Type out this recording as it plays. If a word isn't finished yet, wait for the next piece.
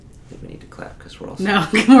clap because we're all... No,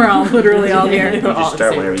 we're all literally all here. You just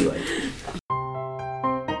start whenever you like.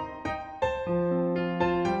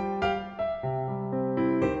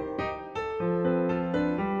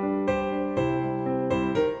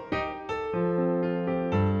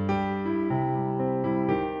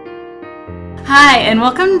 Hi, and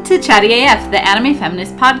welcome to Chatty AF, the Anime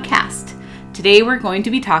Feminist Podcast. Today we're going to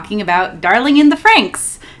be talking about Darling in the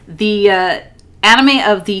Franxx, the anime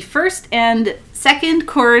of the first and second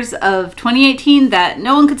cours of 2018 that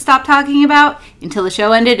no one could stop talking about until the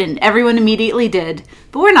show ended and everyone immediately did.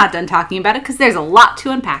 But we're not done talking about it because there's a lot to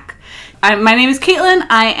unpack. My name is Caitlin.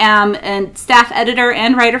 I am a staff editor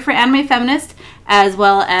and writer for Anime Feminist, as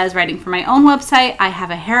well as writing for my own website. I have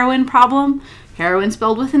a heroin problem, heroin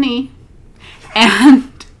spelled with an E.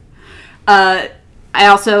 And I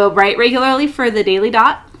also write regularly for the Daily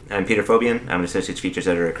Dot. I'm Peter Fobian. I'm an associate features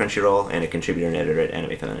editor at Crunchyroll and a contributor and editor at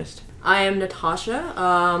Anime Feminist. I am Natasha.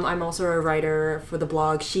 I'm also a writer for the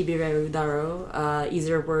blog Shibireru Daro.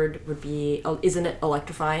 Easier word would be, isn't it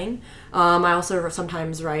electrifying? I also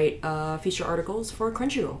sometimes write feature articles for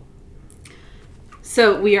Crunchyroll.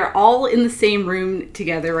 So we are all in the same room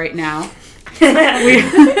together right now.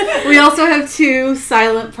 we also have two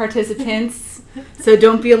silent participants. So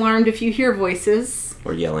don't be alarmed if you hear voices.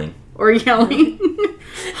 Or yelling.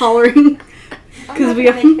 Hollering. Because we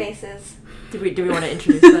make faces. Do we want to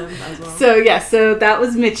introduce them as well? So that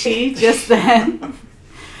was Mitchie just then.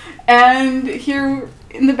 And here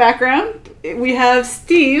in the background, we have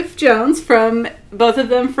Steve Jones from, both of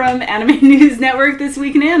them from Anime News Network This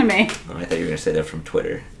Week in Anime. Oh, I thought you were going to say that from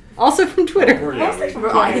Twitter. Also from Twitter. I think we're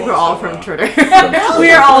all from Twitter.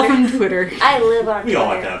 We are all from Twitter. I live on Twitter. We all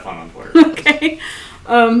like to have fun on Twitter. Okay.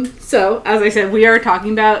 So, as I said, we are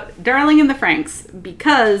talking about Darling in the Franxx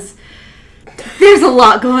because there's a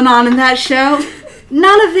lot going on in that show.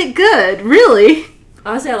 None of it good, really.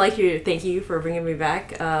 Honestly, I'd like to thank you for bringing me back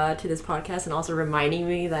to this podcast and also reminding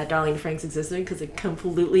me that Darling in the Franxx existed because it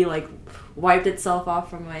completely wiped itself off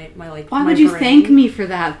from my Why would you thank me for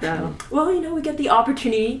that, though? Well, we get the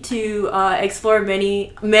opportunity to explore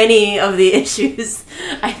many of the issues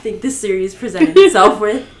I think this series presented itself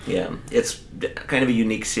with. Yeah, it's kind of a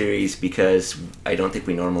unique series because I don't think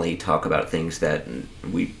we normally talk about things that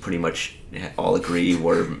we pretty much all agree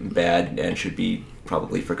were bad and should be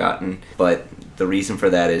probably forgotten. But the reason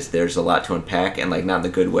for that is there's a lot to unpack, and not in the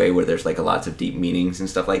good way where there's lots of deep meanings and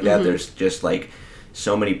stuff like that. Mm-hmm. There's just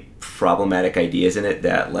so many problematic ideas in it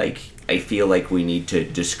that I feel like we need to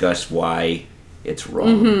discuss why it's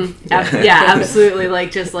wrong. Mm-hmm. Yeah, absolutely. I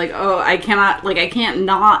can't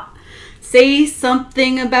not say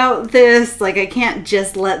something about this. I can't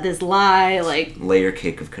just let this lie. Layer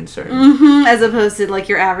cake of concern. Mm-hmm, as opposed to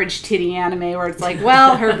your average titty anime where it's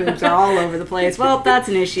well, her boobs are all over the place. Well, that's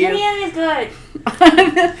an issue. Titty anime's good.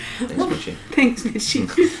 Thanks, Mitchie.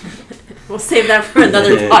 We'll save that for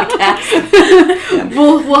another podcast. Yeah.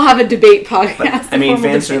 We'll have a debate podcast. But,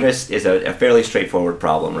 fan service is a fairly straightforward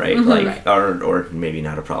problem, right? Mm-hmm. Or maybe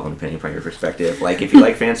not a problem, depending upon your perspective. If you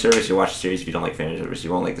like fan service, you watch the series. If you don't like fan service,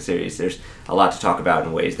 you won't like the series. There's a lot to talk about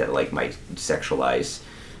in ways that might sexualize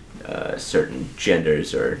certain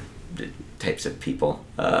genders or types of people.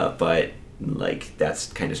 But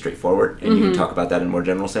that's kind of straightforward, and you can talk about that in a more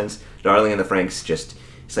general sense. Darling in the Franxx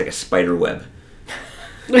it's like a spider web.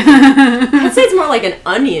 I'd say it's more like an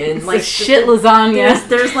onion, it's shit lasagna.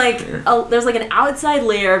 There's an outside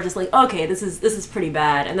layer of just okay, this is pretty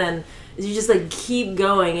bad, and then you just keep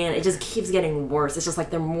going and it just keeps getting worse. It's just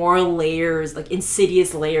there are more layers,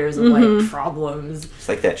 insidious layers of problems. It's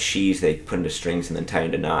like that cheese they put into strings and then tie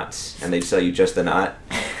into knots, and they sell you just the knot.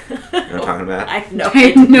 You know what I'm talking about? I have no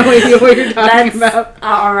idea what you're talking about.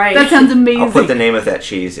 All right. That sounds amazing. I'll put the name of that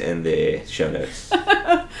cheese in the show notes.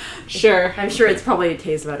 Sure. I'm sure it's probably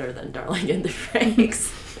tastes better than Darling in the Franxx.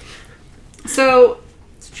 So...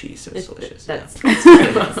 It's cheese, so it's delicious.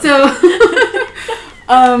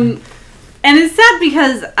 And it's sad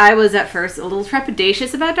because I was at first a little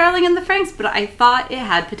trepidatious about Darling in the Franxx, but I thought it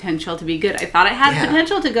had potential to be good. I thought it had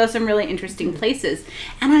potential to go some really interesting places.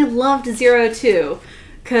 And I loved Zero too,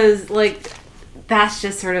 because that's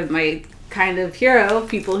just sort of my kind of hero.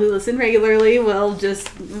 People who listen regularly will just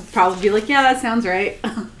probably be yeah, that sounds right.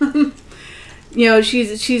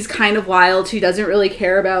 She's kind of wild. She doesn't really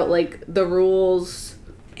care about the rules.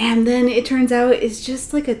 And then it turns out it's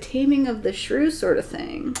just a Taming of the Shrew sort of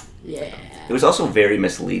thing. Yeah. It was also very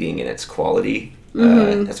misleading in its quality.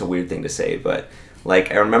 That's a weird thing to say, but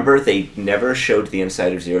I remember they never showed the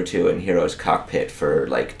inside of Zero Two and Hero's cockpit for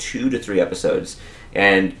 2 to 3 episodes.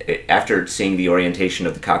 And after seeing the orientation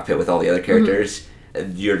of the cockpit with all the other characters,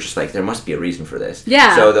 you're just there must be a reason for this.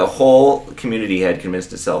 Yeah. So the whole community had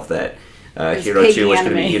convinced itself that Hero Peggy 2 was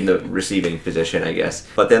going to anime. be in the receiving position, I guess.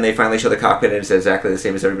 But then they finally show the cockpit and it's exactly the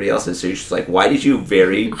same as everybody else's. So you're just like, why did you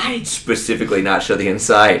very specifically not show the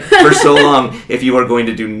inside for so long if you are going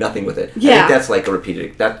to do nothing with it? I Yeah. think that's like a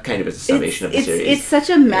repeated, that kind of is a summation of the series. It's such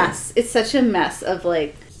a mess. It's such a mess of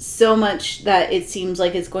like so much that it seems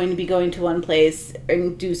like it's going to be going to one place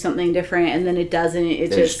and do something different, and then it doesn't. It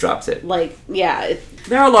Then it just drops it. Like, yeah.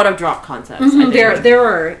 There are a lot of drop concepts. I think. There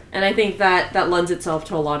are. And I think that lends itself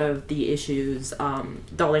to a lot of the issues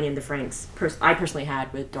Darling in the Franxx I personally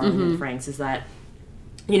had with Darling in the Franxx is that,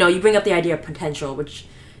 you know, you bring up the idea of potential, which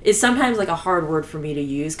is sometimes like a hard word for me to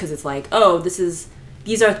use because it's like, oh,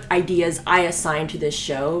 these are ideas I assign to this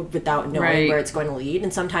show without knowing where it's going to lead,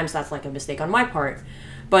 and sometimes that's like a mistake on my part.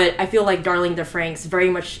 But I feel like Darling in the Franxx very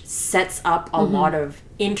much sets up a lot of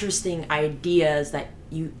interesting ideas that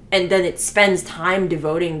and then it spends time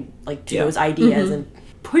devoting like to those ideas and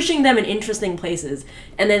pushing them in interesting places,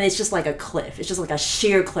 and then it's just like a cliff. It's just like a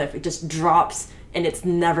sheer cliff. It just drops and it's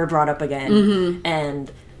never brought up again. And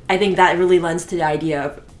I think that really lends to the idea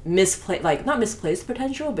of not misplaced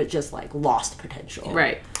potential, but just like lost potential.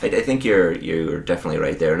 Right. I think you're definitely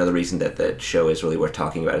right there. Another reason that the show is really worth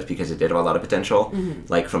talking about is because it did have a lot of potential,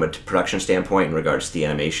 like from a production standpoint in regards to the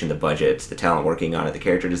animation, the budgets, the talent working on it, the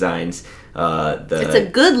character designs. It's a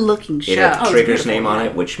good looking show. It had Trigger's beautiful, name on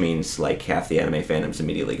it, which means like half the anime fandom's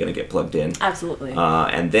immediately going to get plugged in. Absolutely.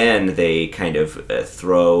 And then they kind of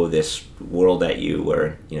throw this world at you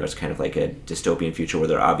where, you know, it's kind of like a dystopian future where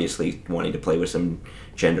they're obviously wanting to play with some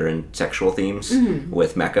gender and sexual themes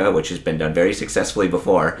with mecha, which has been done very successfully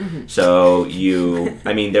before. So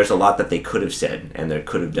there's a lot that they could have said and they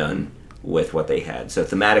could have done with what they had. So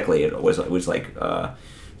thematically, it was like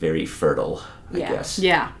very fertile, I guess.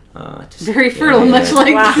 Yeah. To Very fertile, much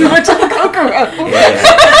like Kokoro.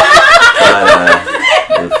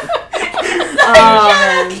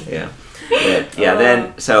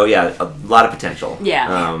 Then a lot of potential.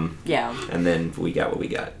 Yeah. And then we got what we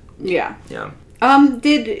got. Yeah. Yeah.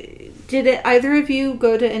 Did either of you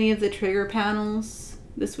go to any of the Trigger panels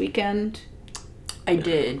this weekend? I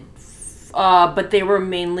did. But they were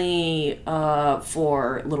mainly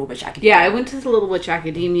for Little Witch Academia. Yeah, I went to the Little Witch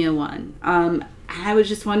Academia one. I was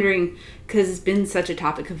just wondering, because it's been such a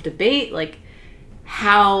topic of debate, like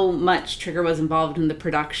how much Trigger was involved in the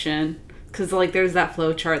production. Because like there's that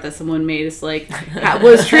flow chart that someone made. It's like,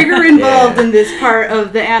 was Trigger involved in this part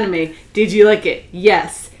of the anime? Did you like it?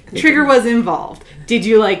 Yes. Trigger was involved. Did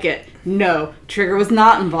you like it? No. Trigger was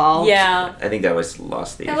not involved. Yeah. I think that was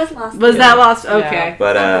Lost Thief. That was Lost. Was that Lost? Okay. Yeah.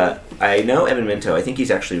 But I know Evan Minto. I think he's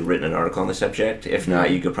actually written an article on the subject. If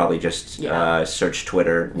not, you could probably just search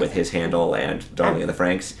Twitter with his handle and Darling in the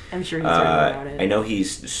Franxx. I'm sure he's written about it. I know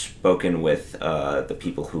he's spoken with the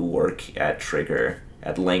people who work at Trigger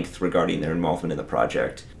at length regarding their involvement in the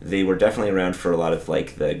project. They were definitely around for a lot of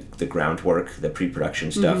like the groundwork, the pre-production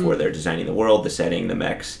stuff where they're designing the world, the setting, the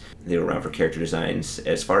mechs. They were around for character designs.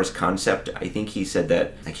 As far as concept, I think he said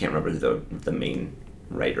that, I can't remember who the main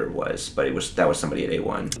writer was, but that was somebody at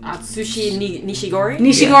A1. Atsushi Nishigori?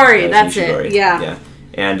 Nishigori, Yeah, that's Nishigori. it. Yeah.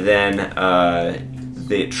 And then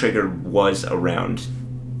the Trigger was around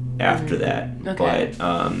after that, Okay. but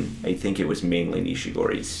I think it was mainly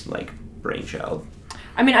Nishigori's like brainchild.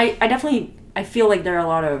 I mean, I feel like there are a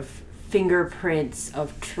lot of fingerprints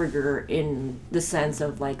of Trigger in the sense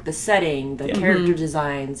of like the setting, the character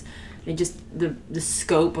designs, and just the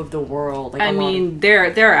scope of the world. Like, I mean, there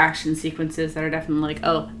are action sequences that are definitely like,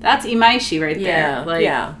 oh, that's Imaishi right there. Like,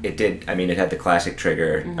 It did. I mean, it had the classic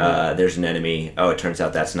Trigger. There's an enemy. Oh, it turns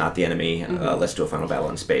out that's not the enemy. Let's do a final battle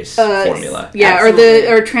in space formula. Yeah, Absolutely.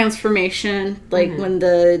 or transformation, like when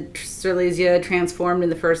the Silesia transformed in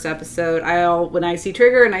the first episode. When I see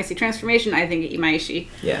Trigger and I see transformation, I think Imaishi.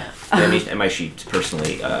 Yeah. Imaishi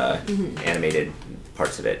personally animated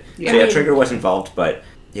parts of it. Yeah. So yeah, Trigger was involved, but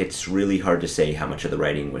it's really hard to say how much of the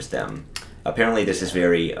writing was them. Apparently, this is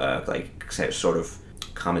very sort of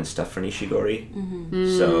common stuff for Nishigori.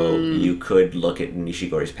 So you could look at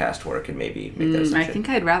Nishigori's past work and maybe make that assumption. I think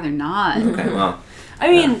I'd rather not. Okay, well, I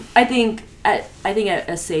mean, I think at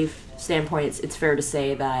a safe standpoint, it's fair to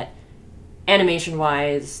say that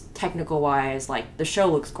animation-wise, technical-wise, like the show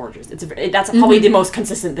looks gorgeous. That's probably the most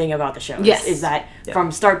consistent thing about the show. Yes. Is that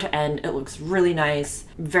from start to end, it looks really nice.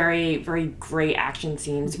 Very, very great action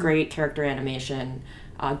scenes, great character animation,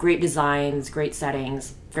 great designs, great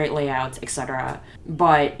settings, great layouts, etc.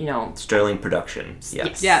 But sterling production.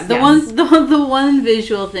 Yes. Yeah, the one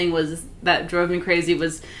visual thing that drove me crazy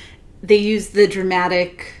was they used the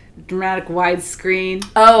dramatic dramatic widescreen.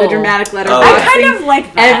 Oh. The dramatic letter Oh, boxing. I kind of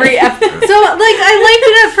like that. Every episode. So, like, I liked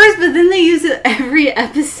it at first, but then they use it every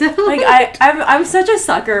episode. Like I'm such a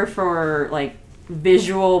sucker for like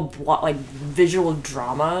visual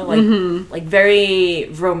drama, like very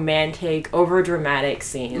romantic, over dramatic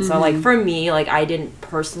scenes. So like for me, like I didn't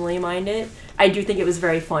personally mind it. I do think it was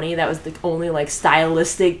very funny. That was the only like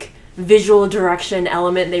stylistic visual direction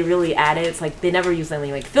element they really added. It's like they never used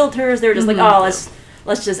any like filters. They were just like, oh,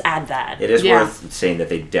 let's just add that. It is Yeah. worth saying that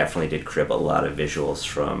they definitely did crib a lot of visuals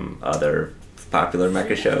from other popular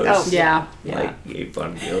mecha shows. Oh, yeah. Like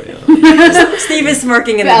Evangelion. Steve is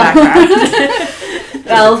smirking in the background.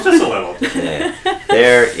 Well, Just a little. Yeah.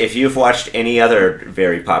 There, if you've watched any other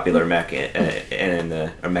very popular mecha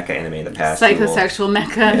anime in the past, you will- psychosexual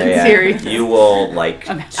mecha yeah, series. you will like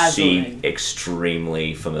see Absolutely.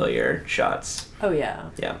 extremely familiar shots. Oh yeah.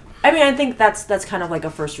 Yeah. I mean, I think that's kind of like a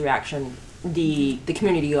first reaction the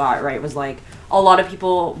community got, right? Was like a lot of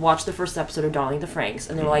people watched the first episode of Darling in the Franxx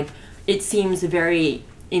and they were like, it seems very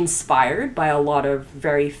inspired by a lot of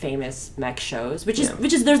very famous mech shows, which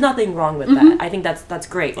is there's nothing wrong with that. I think that's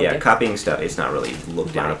great. Like, Yeah, if- copying stuff is not really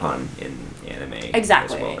looked down Right. upon in anime.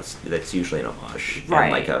 Exactly. As well. That's usually an homage. Right.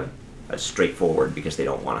 And like a straightforward because they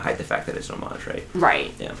don't want to hide the fact that it's an homage, right?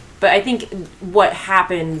 Right. Yeah. But I think what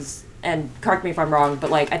happens, and correct me if I'm wrong, but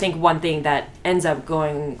like I think one thing that ends up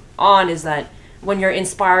going on is that when you're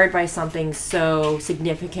inspired by something so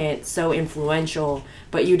significant, so influential,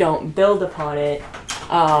 but you don't build upon it,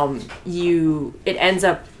 it ends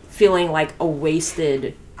up feeling like a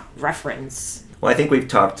wasted reference. Well, I think we've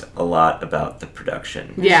talked a lot about the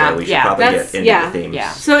production. Yeah, So we should yeah, probably that's- get into yeah. the themes.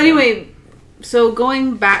 Yeah. So anyway, so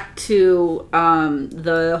going back to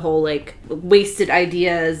the whole like wasted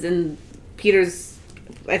ideas and Peter's,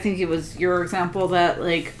 I think it was your example that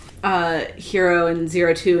like Hero and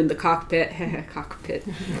 02 in the cockpit. Cockpit.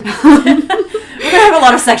 We're gonna have a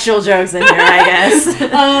lot of sexual jokes in here, I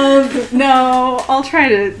guess. No, I'll try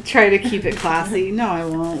to keep it classy. No, I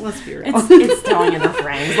won't. Let's be real. It's telling in the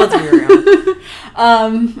frames. Let's be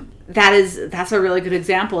real. That's a really good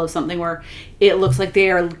example of something where it looks like they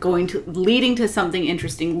are leading to something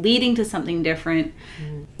interesting, leading to something different.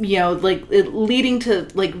 You know, like leading to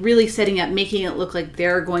like really setting up, making it look like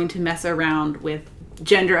they're going to mess around with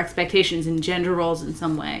gender expectations and gender roles in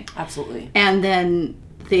some way. Absolutely. And then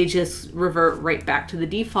they just revert right back to the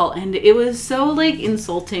default, and it was so like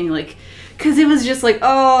insulting, like because it was just like,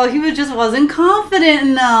 oh, he just wasn't confident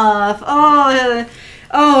enough.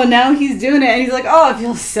 Oh, now he's doing it, and he's like, oh, it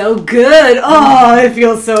feels so good. Oh, it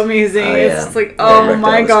feels so amazing. Oh, It's yeah. just like, Yeah, oh wrecked my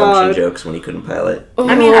all his function god. jokes when he couldn't pilot.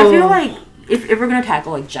 I mean, I feel Oh. like if we're gonna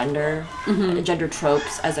tackle like gender, gender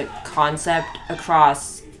tropes as a concept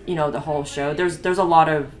across, you know, the whole show, there's a lot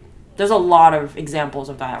of examples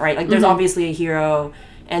of that, right? Like there's obviously a Hero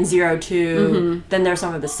and 02. Then there's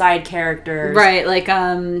some of the side characters, Right, like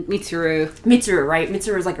Mitsuru. Mitsuru, right?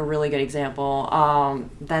 Mitsuru is like a really good example.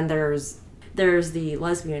 Then there's the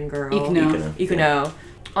lesbian girl, Ikuno. Ikuno.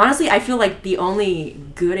 Honestly, I feel like the only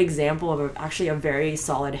good example of actually a very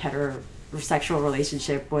solid heterosexual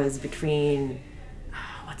relationship was between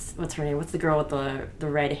what's her name? What's the girl with the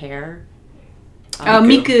red hair?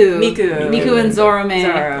 Miku and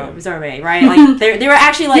Zorome, right? Like they were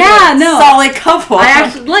actually like Yeah, a no. solid couple. I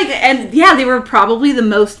actually they were probably the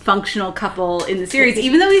most functional couple in the series,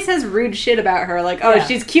 even though he says rude shit about her, like, oh, Yeah.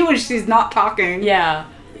 she's cute when she's not talking. Yeah.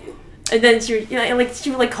 And then she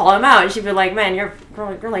would like call him out, and she'd be like, "Man, you're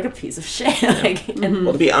like a piece of shit." Like, and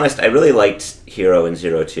Well, to be honest, I really liked Hero and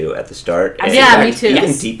 02 at the start. And Yeah, in me fact, too. Even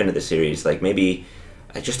Yes. deep into the series, like maybe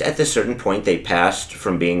just at this certain point, they passed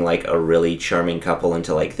from being like a really charming couple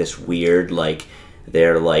into like this weird, like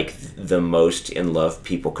they're like the most in love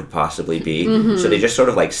people could possibly be. So they just sort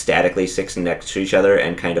of like statically sit next to each other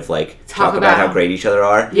and kind of like talk about how great each other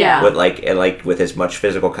are. Yeah. With like with as much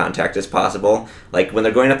physical contact as possible. Like when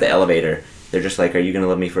they're going up the elevator, they're just like, "Are you gonna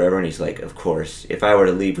love me forever?" And he's like, "Of course. If I were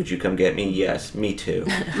to leave, would you come get me?" "Yes, me too."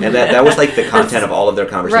 And that was like the content of all of their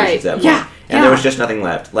conversations Right. that Yeah. point. And there was just nothing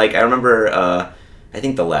left. Like I remember, I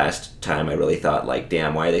think the last time I really thought like,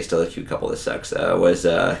 "Damn, why are they still a cute couple? This sucks." Was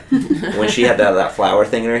when she had that flower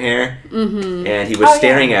thing in her hair, and he was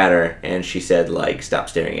staring at her, and she said like, "Stop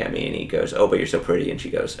staring at me," and he goes, "Oh, but you're so pretty," and she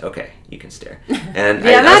goes, "Okay, you can stare." And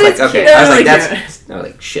Yeah, I that was is like, "Okay," cute. I was like, Really "That's," I was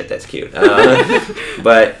like, "Shit, that's cute."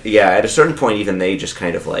 But yeah, at a certain point, even they just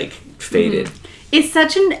kind of like faded. It's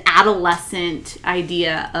such an adolescent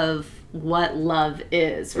idea of what love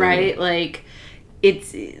is, right? Like,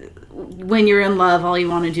 it's when you're in love, all you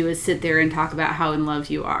want to do is sit there and talk about how in love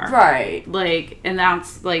you are. right. Like, and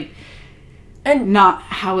that's like, And not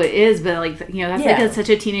how it is, but like, you know, that's Yeah. like such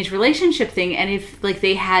a teenage relationship thing. And if like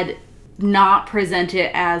they had not present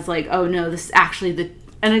it as like, oh no, this is actually the,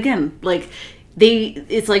 and again, like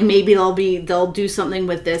it's like maybe they'll do something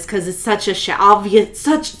with this because it's such a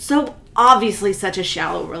obviously such a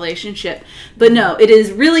shallow relationship. But no,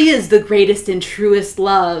 really is the greatest and truest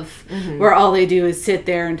love, where all they do is sit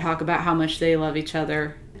there and talk about how much they love each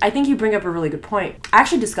other. I think you bring up a really good point. I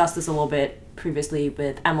actually discussed this a little bit previously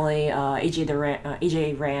with Emily, AJ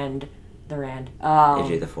Rand,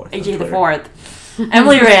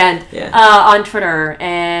 Emily Rand, on Twitter,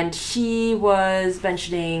 and she was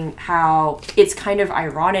mentioning how it's kind of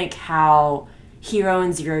ironic how Hiro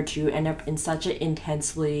and Zero Two end up in such an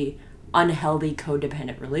intensely unhealthy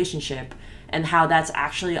codependent relationship, and how that's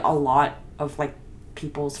actually a lot of like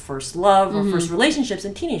people's first love or first relationships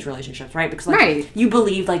and teenage relationships, right? Because like you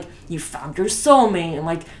believe like you found your soulmate and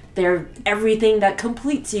like they're everything that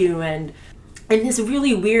completes you, and in this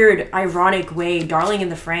really weird, ironic way, Darling in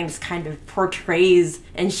the Franxx kind of portrays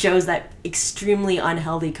and shows that extremely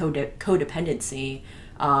unhealthy codependency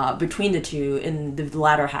between the two in the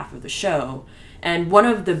latter half of the show. And one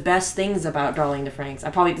of the best things about Darling in the Franxx,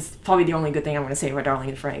 this is probably the only good thing I'm going to say about Darling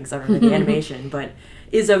in the Franxx other than the animation, but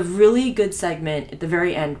is a really good segment at the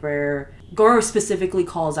very end where Goro specifically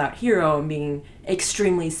calls out Hiro and being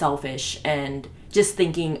extremely selfish and just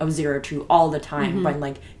thinking of Zero Two all the time, when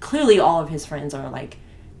like clearly all of his friends are like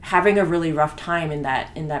having a really rough time in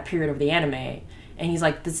that period of the anime, and he's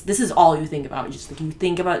like, this is all you think about. Just like you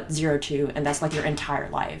think about Zero Two, and that's like your entire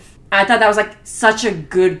life. And I thought that was like such a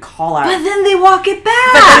good call out. But then they walk it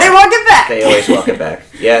back. They always walk it back.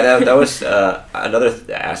 Yeah, that was another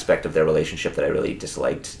aspect of their relationship that I really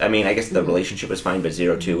disliked. I mean, I guess the relationship was fine, but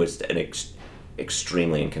Zero Two was an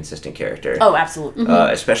extremely inconsistent character. Oh, absolutely.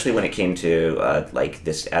 Especially when it came to like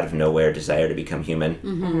this out of nowhere desire to become human,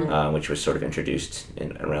 which was sort of introduced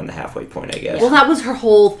around the halfway point, I guess. Well, that was her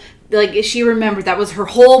whole, like, she remembered that was her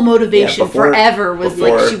whole motivation forever, was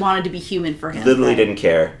like she wanted to be human for him. Literally didn't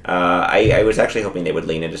care. I was actually hoping they would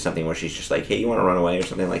lean into something where she's just like, hey, you want to run away or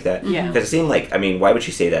something like that? Yeah. Because it seemed like, I mean, why would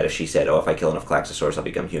she say that if she said, oh, if I kill enough Klaxosaurs, I'll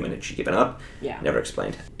become human? Had she given up? Yeah. Never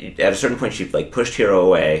explained. At a certain point, she like pushed Hiro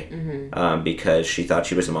away because she thought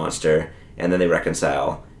she was a monster, and then they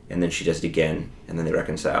reconcile. And then she does it again, and then they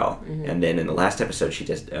reconcile. And then in the last episode, she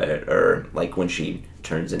does, or like when she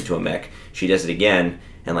turns into a mech, she does it again,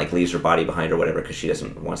 and like leaves her body behind or whatever because she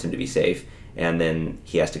wants him to be safe. And then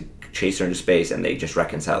he has to chase her into space, and they just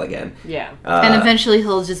reconcile again. Yeah. And eventually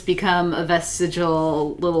he'll just become a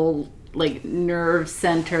vestigial little like nerve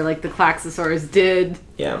center, like the Klaxosaurs did.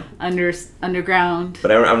 Yeah. Underground.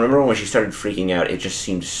 But I remember when she started freaking out, it just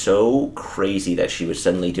seemed so crazy that she was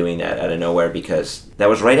suddenly doing that out of nowhere, because that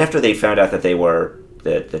was right after they found out that they were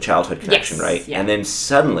the childhood connection, right? Yeah. And then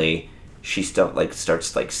suddenly she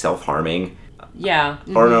starts like self-harming. Yeah.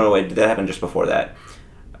 Or no, wait, did that happen just before that?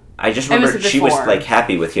 I just remember she was like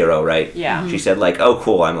happy with Hiro, right? Yeah. She said like, "Oh,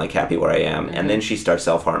 cool, I'm like happy where I am," and then she starts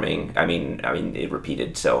self-harming. I mean, it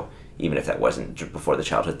repeated. So even if that wasn't before the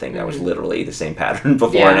childhood thing, that was literally the same pattern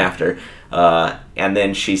before and after. And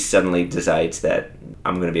then she suddenly decides that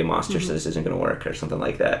I'm going to be a monster, so this isn't going to work, or something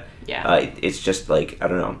like that. Yeah. It's just like, I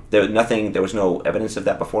don't know. There was no evidence of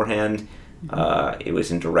that beforehand. It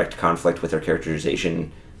was in direct conflict with her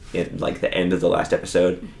characterization in like the end of the last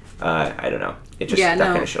episode. I don't know. It just kind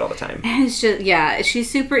of shit all the time. It's just she's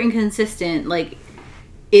super inconsistent. Like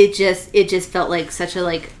it just felt like such a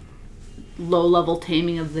like low level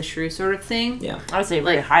taming of the shrew sort of thing. Yeah, I would say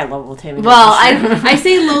like high level taming. Well, I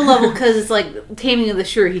say low level because it's like taming of the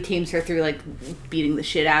shrew. He tames her through like beating the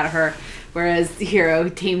shit out of her, whereas Hiro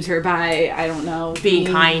tames her by, I don't know, being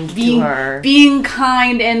kind to her, being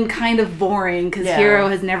kind and kind of boring, because Hiro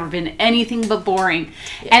has never been anything but boring.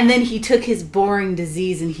 And then he took his boring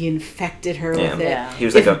disease and he infected her with it. Yeah. He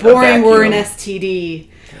was like if boring were an STD.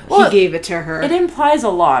 Well, he gave it to her. It implies a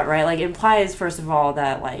lot, right? Like, it implies, first of all,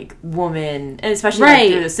 that, like, woman, and especially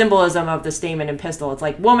like, through the symbolism of the stamen and pistol, it's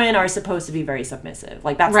like, women are supposed to be very submissive.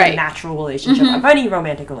 Like, that's the natural relationship of any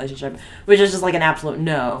romantic relationship, which is just, like, an absolute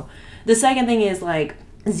no. The second thing is, like,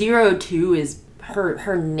 Zero Two is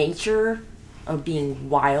her nature of being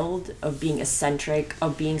wild, of being eccentric,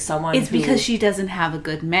 of being someone It's because she doesn't have a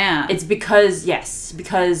good man. It's because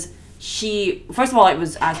she, first of all, it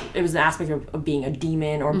was an aspect of being a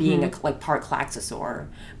demon or being a like part Klaxosaur,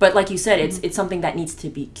 but like you said, it's something that needs to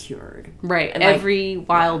be cured. Right. And every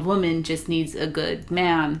wild woman just needs a good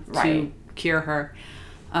man to cure her.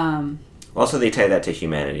 Also, they tie that to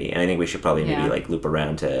humanity, and I think we should probably maybe Yeah. like loop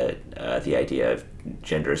around to the idea of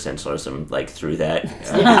gender essentialism, like through that,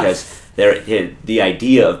 because the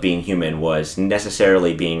idea of being human was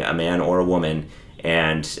necessarily being a man or a woman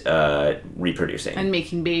and reproducing. And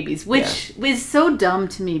making babies, which is so dumb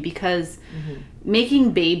to me because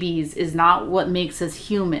making babies is not what makes us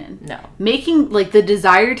human. No. Making, like, the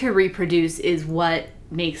desire to reproduce is what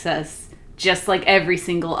makes us just like every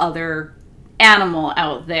single other animal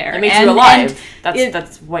out there. It makes you alive.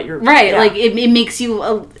 That's what you're... Right, yeah. like, it makes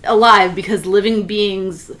you alive because living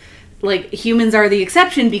beings, like, humans are the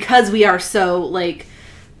exception because we are so, like...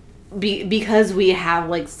 because we have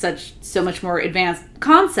like so much more advanced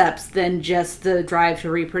concepts than just the drive to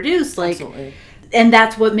reproduce, like, Absolutely. and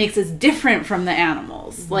that's what makes us different from the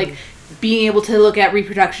animals. Like being able to look at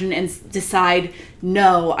reproduction and decide,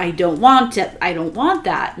 no, I don't want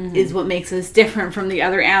that is what makes us different from the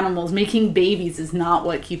other animals. Making babies is not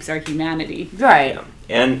what keeps our humanity. Right.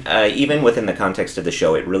 And even within the context of the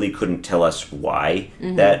show, it really couldn't tell us why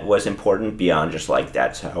that was important beyond just like,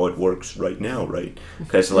 that's how it works right now, right?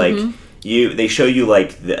 Because like they show you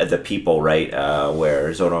like the people, right, where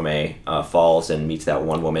Zorome falls and meets that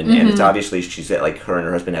one woman, and it's obviously she's like her and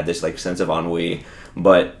her husband have this like sense of ennui,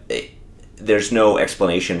 but there's no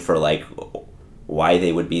explanation for like why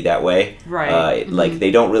they would be that way. Right. Like they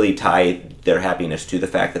don't really tie their happiness to the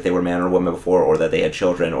fact that they were man or woman before, or that they had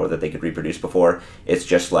children, or that they could reproduce before. It's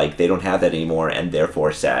just like they don't have that anymore and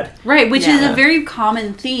therefore sad. Right, which is Yeah. a very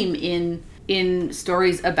common theme in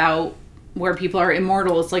stories about where people are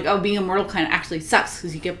immortal. It's like, oh, being immortal kind of actually sucks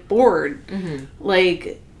because you get bored.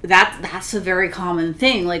 Like that's a very common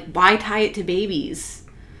thing. Like, why tie it to babies?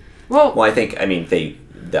 Well, Well, I think, I mean, the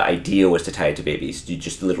idea was to tie it to babies. You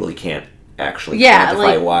just literally can't actually Yeah, quantify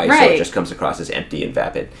like, why, so right. it just comes across as empty and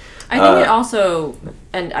vapid. I think it also,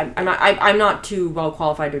 and I'm not too well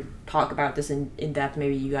qualified to talk about this in depth.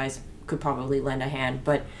 Maybe you guys could probably lend a hand,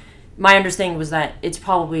 but my understanding was that it's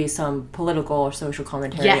probably some political or social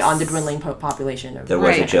commentary Yes. on the dwindling population of... There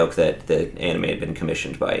was a Right. joke that the anime had been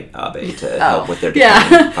commissioned by Abe to help with their Yeah.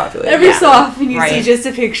 declining population. Every so often you see Right. just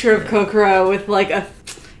a picture of Kokoro with like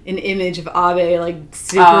an image of Abe like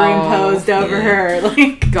superimposed over yeah. her.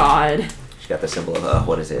 Like, God. She's got the symbol of,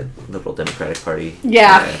 what is it, Liberal Democratic Party.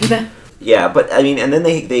 yeah. Yeah, but I mean, and then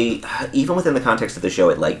they even within the context of the show,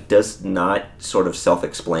 it like does not sort of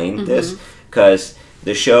self-explain this, because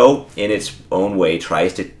the show in its own way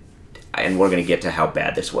tries to, and we're going to get to how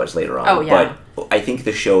bad this was later on. Oh, yeah. But I think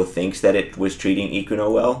the show thinks that it was treating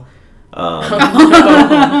Ikuno well,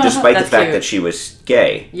 despite the That's fact cute. that she was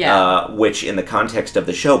gay. Yeah. Which in the context of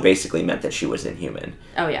the show basically meant that she was inhuman.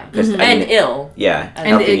 Oh, yeah. 'Cause, I And mean, ill. Yeah. And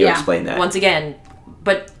How can you yeah. explain that? Once again,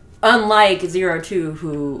 but unlike Zero Two,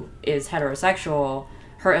 who is heterosexual,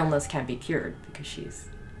 her illness can be cured because she's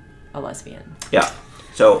a lesbian. Yeah.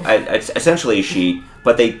 So essentially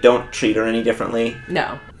but they don't treat her any differently.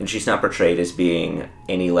 No. And she's not portrayed as being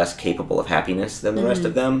any less capable of happiness than the rest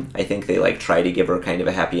of them. I think they like try to give her kind of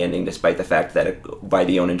a happy ending, despite the fact that by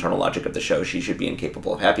the own internal logic of the show, she should be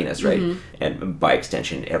incapable of happiness, right? And by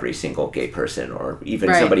extension, every single gay person, or even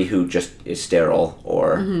Right. somebody who just is sterile,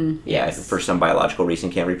 or Yes. for some biological reason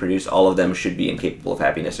can't reproduce, all of them should be incapable of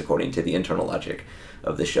happiness according to the internal logic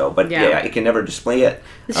of the show. But Yeah. it can never display it.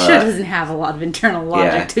 The show doesn't have a lot of internal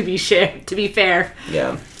logic yeah. to be fair.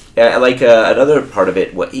 Yeah, like another part of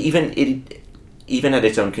it, even at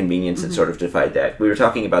its own convenience, it sort of defied that. We were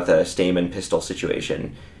talking about the Stamen pistol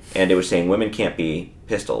situation, and it was saying women can't be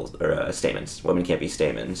pistols or stamens. Women can't be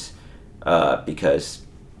stamens because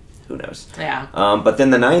who knows? Yeah. But then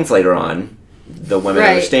the Nines later on, the women are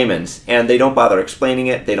Right. the stamens, and they don't bother explaining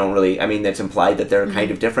it. They don't really. I mean, it's implied that they're kind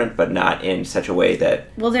of different, but not in such a way that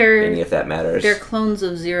Well, any of that matters. they're clones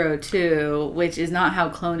of Zero Two, which is not how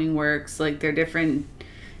cloning works. Like, they're different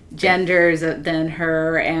genders than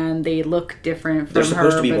her, and they look different from They're her.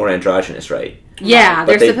 supposed to be but- more androgynous, right? Yeah,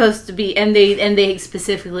 But they're they- supposed to be, and they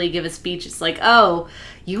specifically give a speech. It's like, oh,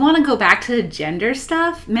 you want to go back to the gender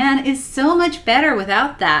stuff? Man, it's so much better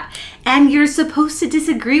without that. And you're supposed to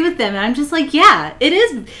disagree with them. And I'm just like, yeah, it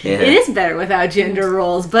is. Yeah. It is better without gender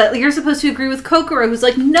roles. But you're supposed to agree with Kokoro, who's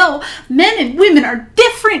like, no, men and women are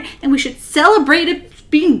different, and we should celebrate it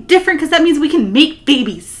being different because that means we can make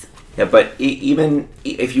babies. Yeah, but even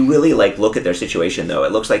if you really like look at their situation, though,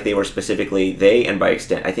 it looks like they were specifically and by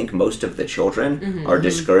extent, I think most of the children are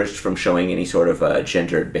discouraged from showing any sort of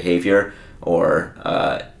gendered behavior, or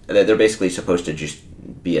they're basically supposed to just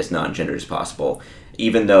be as non-gendered as possible.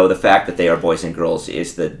 Even though the fact that they are boys and girls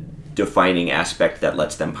is the defining aspect that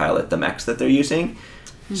lets them pilot the mechs that they're using.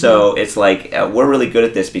 So it's like, we're really good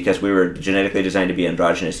at this because we were genetically designed to be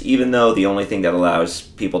androgynous, even though the only thing that allows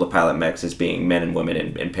people to pilot mechs is being men and women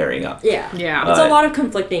and pairing up. Yeah. Yeah. It's a lot of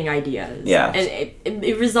conflicting ideas. Yeah. And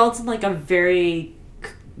it results in like a very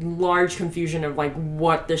large confusion of like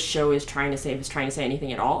what the show is trying to say, if it's trying to say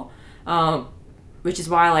anything at all. Which is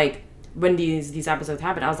why, like, when these episodes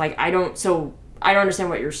happen, I was like, I don't understand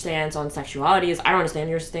what your stance on sexuality is. I don't understand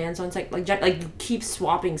your stance on you keep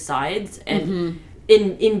swapping sides, and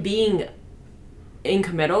in being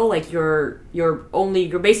incommittal, like you're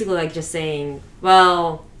basically like just saying,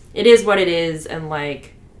 well, it is what it is, and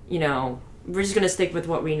like, you know, we're just gonna stick with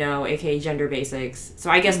what we know, aka gender basics.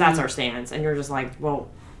 So I guess that's our stance, and you're just like, well,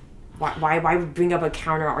 why bring up a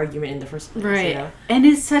counter argument in the first place? Right. You know? And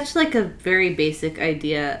it's such like a very basic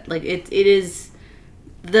idea. Like it is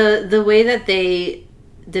the way that they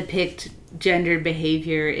depict gendered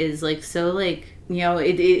behavior is like so like, you know,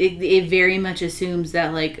 it very much assumes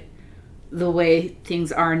that like the way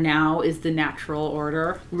things are now is the natural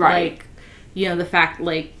order. Right. Like, you know, the fact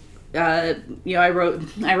like you know, I wrote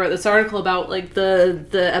this article about like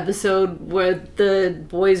the episode with the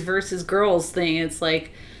boys versus girls thing. It's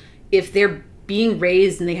like, if they're being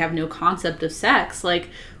raised and they have no concept of sex, like,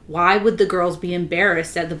 why would the girls be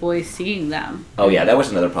embarrassed at the boys seeing them? Oh yeah, that was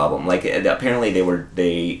another problem. Like, apparently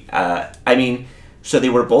so they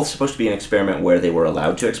were both supposed to be an experiment where they were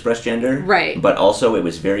allowed to express gender. Right. But also it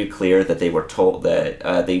was very clear that they were told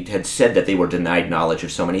that they had said that they were denied knowledge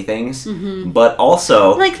of so many things. Mm-hmm. But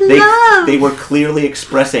also like love. They were clearly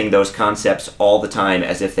expressing those concepts all the time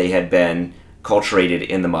as if they had been culturated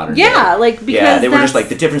in the modern day. Yeah, like, because they were just like,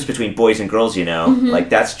 the difference between boys and girls, you know, like,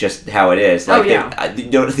 that's just how it is. Like,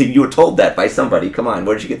 you were told that by somebody. Come on,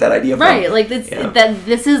 where did you get that idea from? Right, like,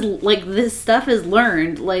 this is, like, this stuff is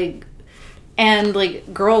learned, like, and,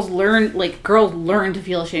 like, girls learn to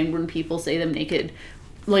feel ashamed when people say them naked.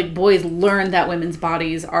 Like, boys learn that women's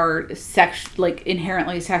bodies are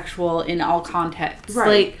inherently sexual in all contexts.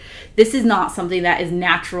 Right. Like, this is not something that is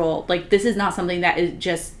natural. Like, this is not something that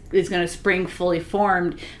is going to spring fully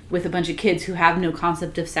formed with a bunch of kids who have no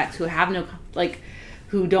concept of sex, who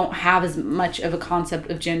don't have as much of a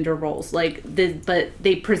concept of gender roles. Like, but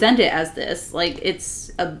they present it as this. Like,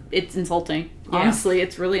 it's insulting. Yeah. Honestly,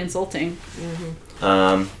 it's really insulting.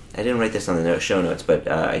 Mm-hmm. I didn't write this on the show notes, but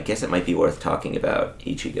I guess it might be worth talking about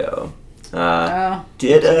Ichigo.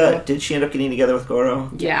 Did she end up getting together with Goro?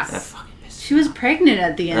 Yeah. I fucking missed she was pregnant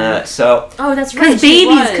at the end. Oh, that's right. Because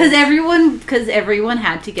babies. Because everyone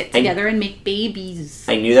had to get together and make babies.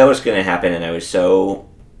 I knew that was going to happen, and I was so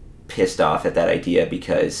pissed off at that idea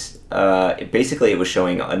because basically it was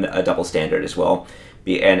showing a double standard as well.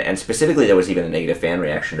 And specifically, there was even a negative fan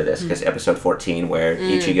reaction to this because episode 14, where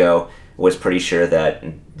Ichigo was pretty sure that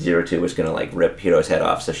Zero Two was going to like rip Hiro's head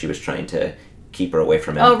off, so she was trying to keep her away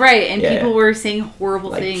from him. Oh, right, and people were saying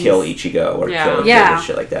horrible like, things. Like, kill Ichigo or kill or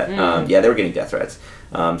shit like that. They were getting death threats.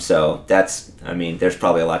 So that's, I mean, there's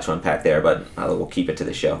probably a lot to unpack there, but we'll keep it to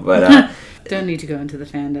the show. But don't need to go into the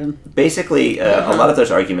fandom. Basically, a lot of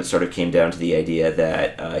those arguments sort of came down to the idea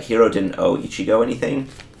that Hiro didn't owe Ichigo anything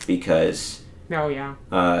because... Oh, yeah.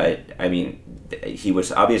 I mean, he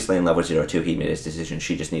was obviously in love with Zero Two. He made his decision.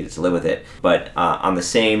 She just needed to live with it. But on the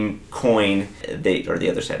same coin, or the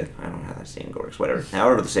other side, I don't know how that saying works, whatever.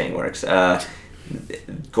 However the saying works,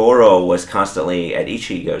 Goro was constantly at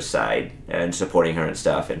Ichigo's side and supporting her and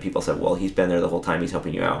stuff. And people said, well, he's been there the whole time. He's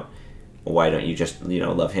helping you out. Why don't you just,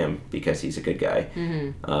 love him because he's a good guy?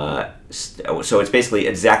 Mm-hmm. So it's basically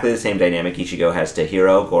exactly the same dynamic Ichigo has to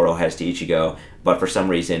Hiro, Goro has to Ichigo. But for some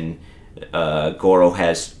reason... Goro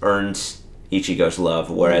has earned Ichigo's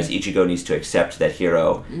love, whereas Ichigo needs to accept that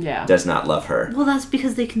Hiro does not love her. Well, that's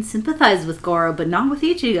because they can sympathize with Goro, but not with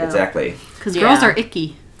Ichigo. Exactly. Because girls are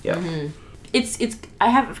icky. Yeah. Mm-hmm. It's. I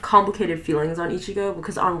have complicated feelings on Ichigo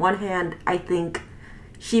because on one hand, I think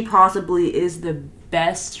she possibly is the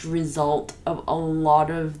best result of a lot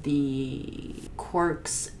of the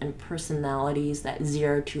quirks and personalities that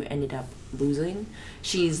Zero Two ended up losing.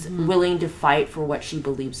 She's willing to fight for what she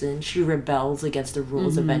believes in. She rebels against the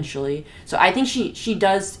rules eventually. So I think she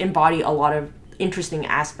does embody a lot of interesting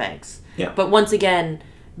aspects. Yeah. But once again,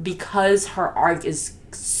 because her arc is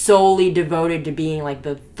solely devoted to being like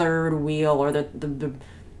the third wheel or the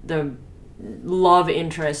love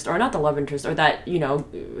interest, or not the love interest, or that,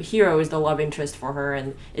 Hiro is the love interest for her,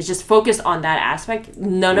 and it's just focused on that aspect.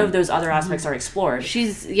 None of those other aspects are explored.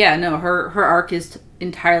 Her arc is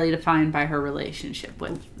entirely defined by her relationship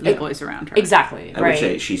with the boys around her. Exactly. I would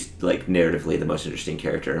say she's like narratively the most interesting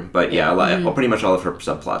character, but pretty much all of her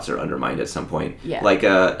subplots are undermined at some point. Yeah. Like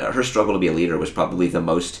her struggle to be a leader was probably the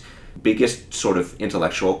most biggest sort of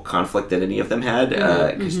intellectual conflict that any of them had,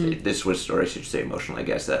 because this was, or I should say emotional, I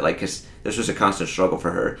guess, that, like, because this was a constant struggle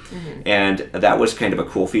for her. And that was kind of a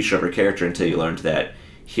cool feature of her character until you learned that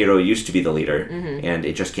Hiro used to be the leader, and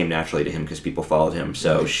it just came naturally to him because people followed him.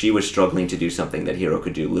 So she was struggling to do something that Hiro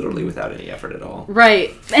could do literally without any effort at all.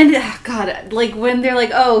 Right. And, God, like, when they're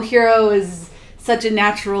like, oh, Hiro is such a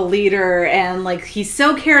natural leader, and, like, he's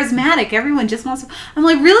so charismatic, everyone just wants to... I'm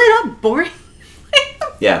like, really? Not boring?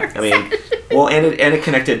 Yeah, I mean, well, and it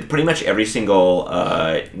connected pretty much every single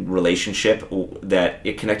relationship that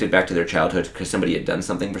it connected back to their childhood because somebody had done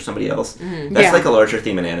something for somebody else. That's like a larger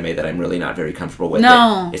theme in anime that I'm really not very comfortable with.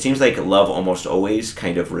 No. It seems like love almost always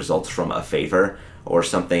kind of results from a favor or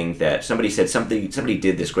something that somebody said somebody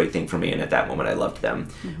did this great thing for me, and at that moment I loved them,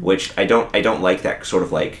 which I don't like that sort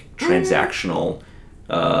of like transactional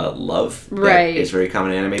love that is very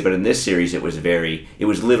common in anime. But in this series, it was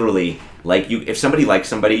literally like if somebody liked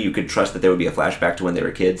somebody, you could trust that there would be a flashback to when they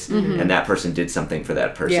were kids, and that person did something for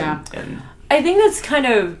that person. Yeah. And I think that's kind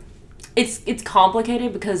of it's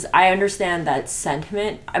complicated because I understand that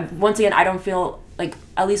sentiment. Once again, I don't feel like,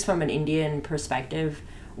 at least from an Indian perspective,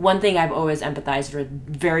 one thing I've always empathized with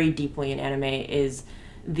very deeply in anime is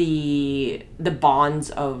the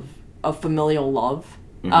bonds of familial love.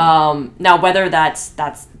 Now whether that's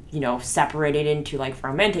separated into like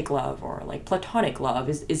romantic love or like platonic love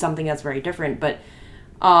is something that's very different, but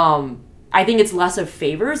I think it's less of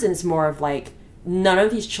favors and it's more of like none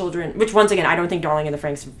of these children, which once again I don't think Darling in the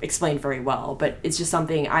Franxx explained very well, but it's just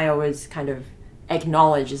something I always kind of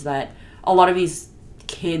acknowledge, is that a lot of these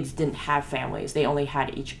kids didn't have families, they only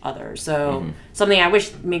had each other. So something I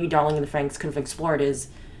wish maybe Darling in the Franxx could have explored is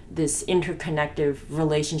this interconnective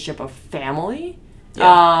relationship of family.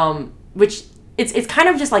 Which it's kind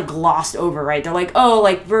of just like glossed over, right? They're like, oh,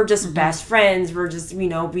 like we're just best friends, we're just,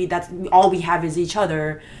 that's all we have is each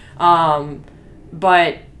other.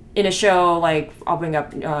 But in a show like, I'll bring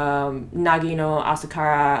up Nagi no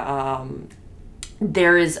Asukara,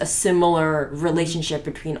 there is a similar relationship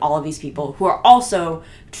between all of these people who are also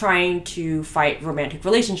trying to fight romantic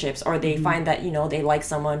relationships, or they find that, they like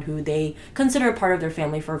someone who they consider a part of their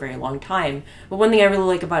family for a very long time. But one thing I really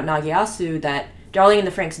like about Nagiasu that Darling in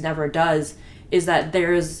the Franxx never does is that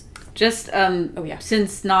there's just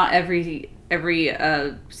since not every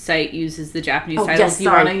site uses the Japanese title. Yes, you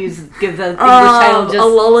want to give the English title just a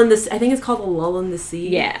lull in the. I think it's called A Lull in the Sea.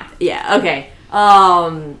 Yeah. Okay.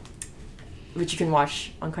 Which you can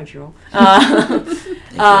watch on Crunchyroll.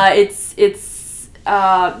 It's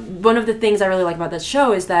one of the things I really like about that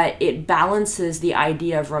show is that it balances the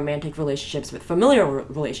idea of romantic relationships with familial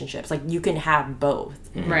relationships. Like, you can have both.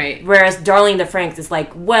 Right. Whereas Darling in the Franxx is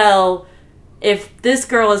like, well, if this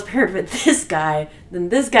girl is paired with this guy, then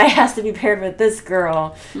this guy has to be paired with this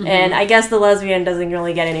girl. And I guess the lesbian doesn't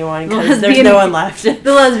really get anyone because there's no one left.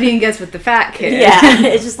 The lesbian gets with the fat kid. Yeah,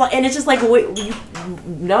 it's just like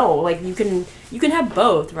you can have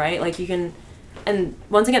both, right? Like, you can. And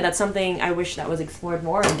once again, that's something I wish that was explored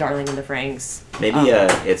more in Darling in the Franxx. Maybe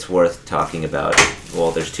it's worth talking about. Well,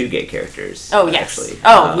 there's two gay characters. Oh, yes. Actually.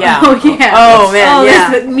 Oh, yeah. Oh, man.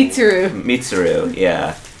 Yeah. Mitsuru,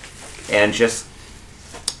 yeah. And just...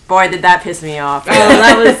 Boy, did that piss me off. Oh,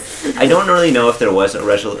 that was... I don't really know if there was a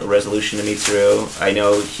resolution to Mitsuru. I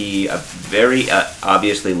know he very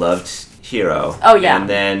obviously loved Hiro. Oh, yeah. And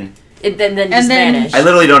then... Then vanished. I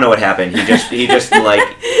literally don't know what happened. He just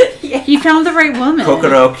like... He found the right woman.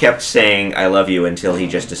 Kokoro kept saying "I love you" until he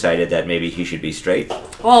just decided that maybe he should be straight.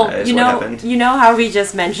 Well, you know how we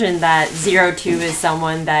just mentioned that 02 is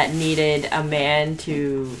someone that needed a man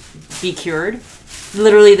to be cured.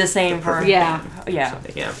 Literally the same for yeah.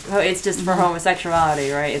 It's just for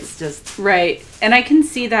homosexuality, right? It's just right, and I can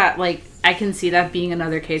see that being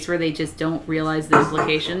another case where they just don't realize the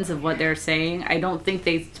implications of what they're saying. I don't think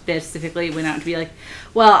they specifically went out to be like,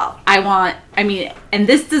 well, and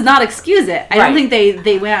this does not excuse it. I don't think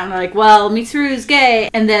they went out and were like, well, Mitsuru's gay,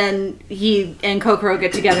 and then he and Kokoro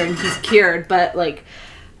get together and he's cured. But, like,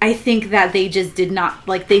 I think that they just did not,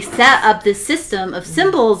 like, they set up this system of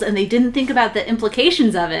symbols and they didn't think about the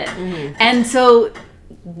implications of it. And so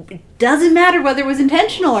it doesn't matter whether it was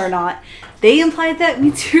intentional or not. They implied that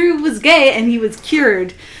Mitsuru was gay and he was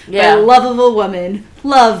cured by love of a woman.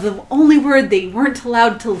 Love, the only word they weren't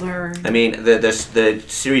allowed to learn. I mean, the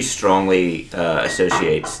series strongly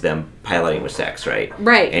associates them piloting with sex, right?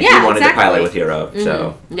 Right. And he wanted to pilot with Hiro,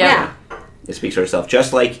 so yeah. It speaks for itself.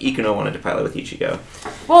 Just like Ikuno wanted to pilot with Ichigo.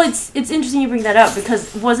 Well, it's interesting you bring that up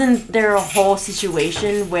because wasn't there a whole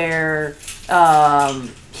situation where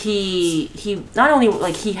he not only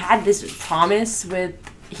like he had this promise with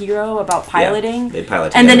Hiro about piloting. They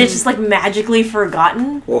pilot and then together. it's just like magically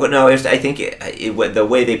forgotten. Well, no, I think the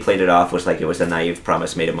way they played it off was like it was a naive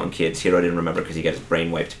promise made among kids. Hiro didn't remember because he got his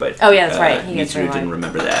brain wiped, but Oh, yeah, that's right. He gets Mitsuru brain didn't wiped.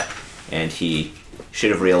 remember that, and he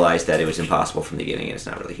should have realized that it was impossible from the beginning, and it's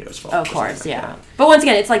not really Hiro's fault. Of or course, something like yeah. But once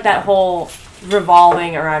again, it's like that whole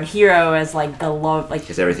revolving around Hiro as like the love, like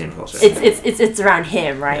Because everything revolves around him. it's around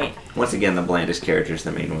him, right? Once again, the blandest character is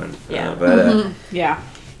the main one. Yeah. Yeah.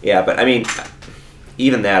 Yeah, but I mean,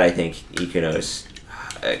 even that, I think Ikuno's,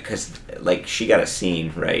 because like she got a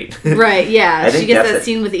scene, right? Right, yeah. I think She gets that's that the-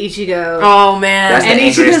 scene with Ichigo. Oh man, That's the And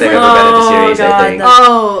angriest Ichigo's thing like, I've ever been in the "Oh, series, I God, think. that's-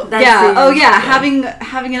 Oh, That yeah. scene. Oh, yeah.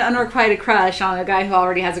 Having an unrequited crush on a guy who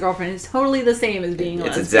already has a girlfriend is totally the same as being a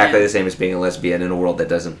It's lesbian. exactly the same as being a lesbian in a world that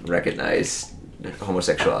doesn't recognize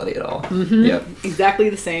homosexuality at all. Mm-hmm. Yep. Exactly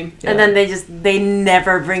the same. And then they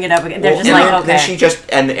never bring it up again. They're Well, just and like, okay. then she just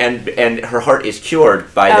and her heart is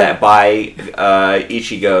cured by Oh. that by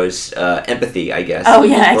Ichigo's empathy, I guess. Oh,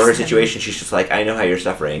 yeah, For her excellent. situation, she's just like, I know how you're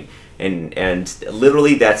suffering, and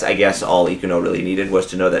literally that's I guess all Ikuno really needed was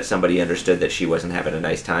to know that somebody understood that she wasn't having a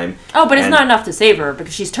nice time. Oh, but it's And- not enough to save her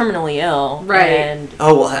because she's terminally ill. Right. And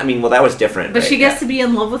Oh well, I mean, that was different. But right? she gets to be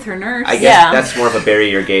in love with her nurse. I guess Yeah. that's more of a bury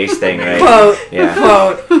your gaze thing, right? quote, Yeah.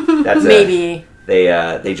 quote, That's maybe.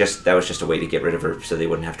 They just that was just a way to get rid of her, so they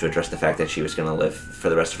wouldn't have to address the fact that she was going to live for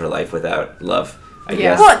the rest of her life without love. I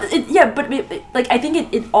Yeah. guess. Well, but like I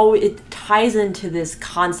think it always ties into this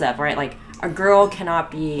concept, right? Like a girl cannot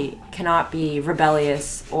be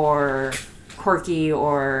rebellious or quirky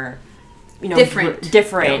or Different.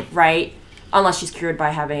 different, right? Unless she's cured by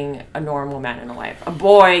having a normal man in her life. A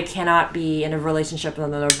boy cannot be in a relationship with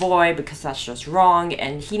another boy because that's just wrong,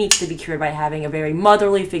 and he needs to be cured by having a very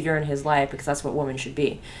motherly figure in his life because that's what women should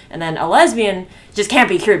be. And then a lesbian just can't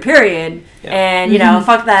be cured, period. Yeah. And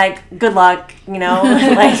fuck that. Good luck.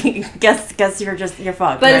 Like guess you're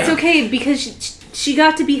fucked. But right? it's okay because she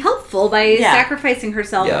got to be helpful by Yeah. sacrificing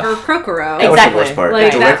herself Yeah. for Krokoro. That was Exactly. the worst part.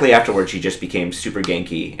 Like Directly afterwards, she just became super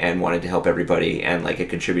Genki and wanted to help everybody and like a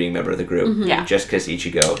contributing member of the group. Yeah. Just because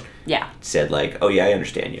Ichigo Yeah. said like, "Oh yeah, I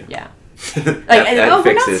understand you." Yeah. Oh,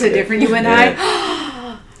 we're not so it. different, you and Yeah.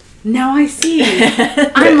 I. Now I see.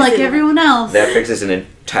 I'm like everyone else. That fixes an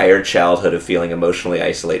entire childhood of feeling emotionally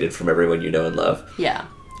isolated from everyone you know and love. Yeah.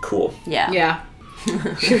 Cool. Yeah. Yeah.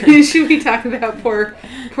 should we talk about poor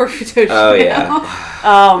Futoshi? Oh now? yeah.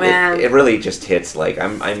 Oh man. It really just hits like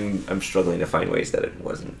I'm struggling to find ways that it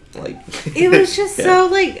wasn't like. It was just Yeah. so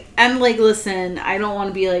like, and like, listen, I don't want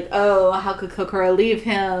to be like, oh, how could Kokoro leave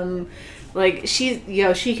him? Like, she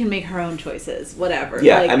can make her own choices, whatever.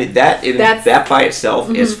 Yeah, like, I mean that by itself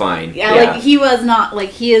is fine. yeah, like he is not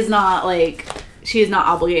like she is not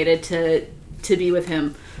obligated to be with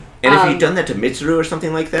him. And if he'd done that to Mitsuru or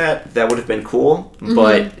something like that, that would have been cool.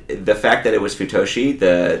 But the fact that it was Futoshi,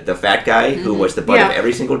 the fat guy who was the butt of Yeah.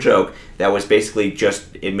 every single joke, that was basically just,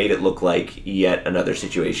 it made it look like yet another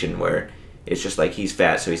situation where it's just like he's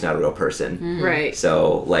fat, so he's not a real person. Right.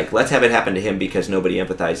 So, like, let's have it happen to him because nobody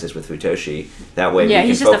empathizes with Futoshi. That way Yeah, we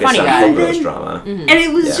he's can just a focus funny on guy. Kokoro's And then- drama. And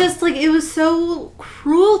it was Yeah. just like, it was so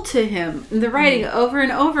cruel to him. The writing over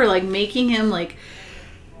and over, like making him like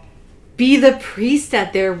be the priest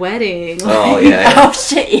at their wedding. Oh, Like, yeah. Oh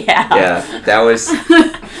shit. Yeah. Yeah, that was...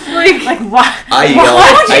 Like what?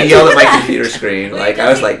 I yelled at my computer screen. Like, I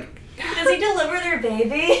was like... Does he deliver their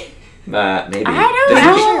baby? Maybe. I don't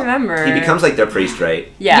actually remember. He becomes like their priest,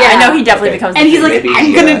 right? Yeah, Yeah. I know he definitely Okay. becomes. And the he's like, priest.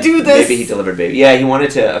 I'm gonna do this. Maybe he delivered baby. Yeah, he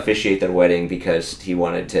wanted to officiate their wedding because he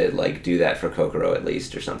wanted to like do that for Kokoro at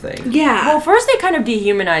least or something. Yeah. Well, first they kind of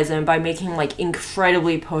dehumanize him by making him like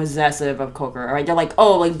incredibly possessive of Kokoro, right? They're like,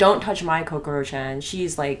 oh, like don't touch my Kokoro-chan.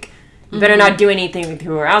 She's like, you better not do anything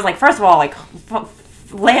to her. I was like, first of all, like,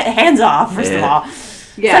 hands off. First of Yeah. all,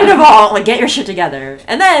 Yeah. second of all, like, get your shit together.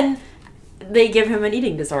 And then they give him an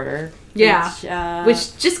eating disorder. Yeah.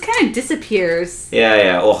 Which just kind of disappears.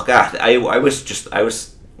 Yeah. Oh God, I was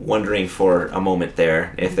wondering for a moment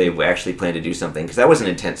there if they actually planned to do something because that was an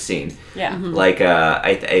intense scene. yeah. Like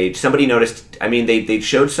I somebody noticed. I mean, they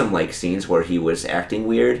showed some like scenes where he was acting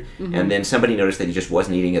weird, and then somebody noticed that he just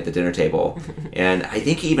wasn't eating at the dinner table, and I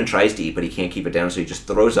think he even tries to eat, but he can't keep it down, so he just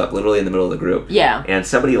throws up literally in the middle of the group. Yeah. And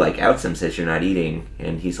somebody like outs him, says you're not eating,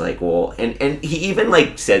 and he's like, well, and he even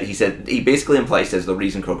like said he basically implies says the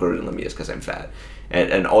reason Kokoro didn't let me is because I'm fat.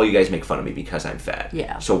 And all you guys make fun of me because I'm fat.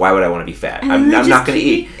 Yeah. So why would I want to be fat? And I'm then they not just going to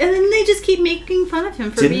eat. And then they just keep making fun of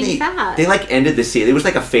him for Didn't being they, fat. They like ended the scene. It was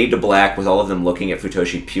like a fade to black with all of them looking at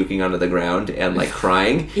Futoshi puking onto the ground and like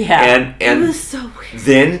crying. Yeah. And it was so weird.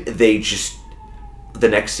 then they just the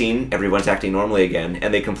next scene, everyone's acting normally again,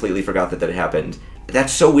 and they completely forgot that had happened.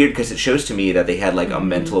 that's so weird because it shows to me that they had like a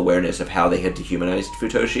mental awareness of how they had dehumanized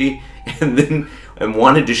Futoshi, and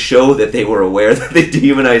wanted to show that they were aware that they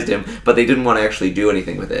dehumanized him, but they didn't want to actually do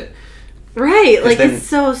anything with it. Right, like then- it's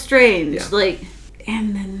so strange. Yeah. Like,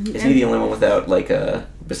 and then Is he the only one without like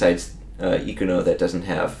besides Ikuno that doesn't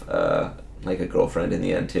have like a girlfriend in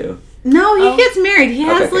the end too? No, he gets married. He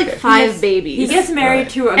has Okay, like okay. 5 babies. He gets married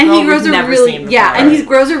Alright. to a and girl he grows we've a never really seen before. and he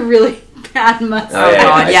grows a really bad mustache. Oh, yeah,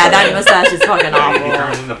 God, I yeah, saw that that. mustache is fucking Yeah, he awful.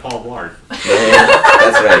 turns into Paul Blart. Yeah,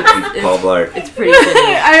 that's right, Paul Blart. It's pretty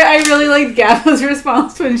shitty. I really liked Gabbo's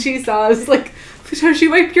response when she saw us. Like, Futoshi,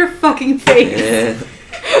 wipe your fucking face. Yeah.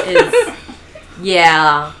 It's,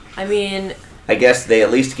 yeah, I mean, I guess they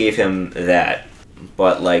at least gave him that,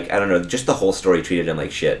 but like I don't know, just the whole story treated him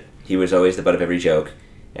like shit. He was always the butt of every joke,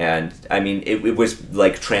 and I mean it was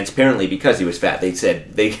like transparently because he was fat. They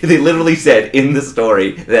said they literally said in the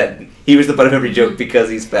story that he was the butt of every joke because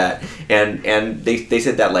he's fat, and they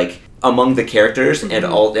said that like among the characters and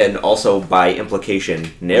also by implication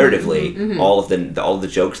narratively all of the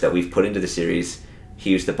jokes that we've put into the series.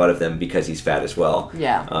 He was the butt of them because he's fat as well.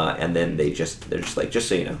 Yeah. And then they're just like, just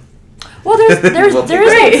so you know. well, there's We'll there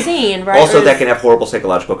is take that scene, right? Also, where that can have horrible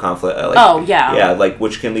psychological conflict. Like, Oh, yeah. Yeah, like,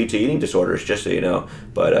 which can lead to eating disorders, just so you know.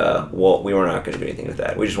 But, well, we were not going to do anything with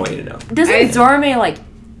that. We just want you to know. Doesn't I- Zorome like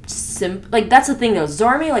like that's the thing though.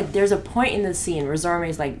 Zorome, like there's a point in the scene where Zorome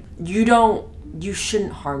is like, you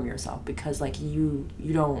shouldn't harm yourself because like you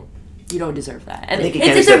don't deserve that. And I think he it's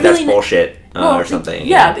kind of a said that's really- bullshit well, or something.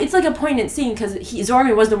 Yeah, but it's like a poignant scene because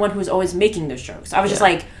Zorome was the one who was always making those jokes. I was just Yeah.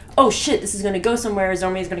 like, oh shit, this is gonna go somewhere.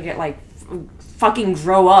 Zorome is gonna get like fucking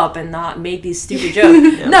grow up and not make these stupid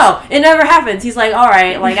jokes. No, it never happens. He's like, all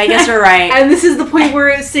right, like I guess you're right. And this is the point where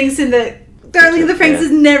it sinks in that Darling in the Franxx Yeah.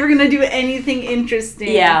 is never going to do anything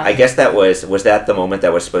interesting. Yeah. I guess that was that the moment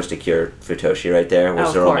that was supposed to cure Futoshi right there? Was Oh,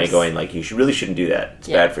 of Zorome course. going like, you really shouldn't do that. It's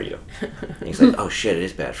Yeah. bad for you. And he's like, oh shit, it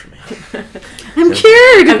is bad for me. I'm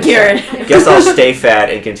cured. I'm cured. Guess I'll stay fat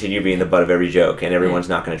and continue being the butt of every joke, and everyone's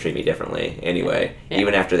not going to treat me differently anyway. Yeah.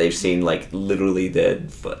 Even after they've seen like literally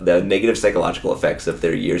the negative psychological effects of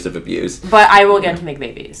their years of abuse. But I will get to make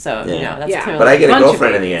babies, so you Yeah. know that's Yeah. clearly. But I get a Bunch of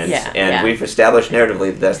girlfriend in the babies. end, Yeah, and yeah. we've established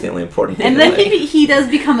narratively that that's the only important thing. And in then life. he does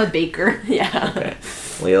become a baker. yeah. Okay.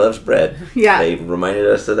 Leah loves bread. Yeah. They reminded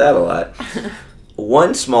us of that a lot.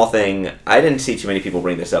 One small thing, I didn't see too many people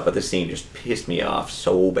bring this up, but this scene just pissed me off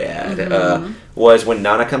so bad, was when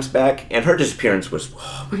Nana comes back, and her disappearance was,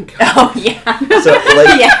 oh my god. Oh yeah. So,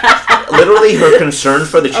 like, yeah. literally her concern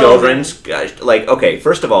for the children's, gosh, like, okay,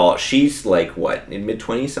 first of all, she's like, what, in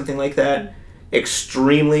mid-20s, something like that?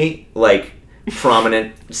 Extremely, like,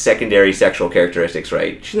 prominent secondary sexual characteristics,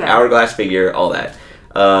 right? She's Yeah. hourglass figure, all that.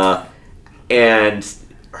 And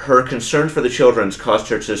her concern for the children's caused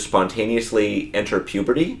her to spontaneously enter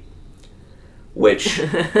puberty, which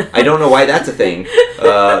I don't know why that's a thing.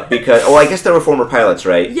 Because, I guess they were former pilots,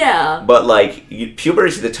 right? Yeah. But like puberty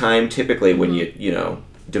is the time typically when you know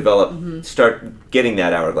develop start getting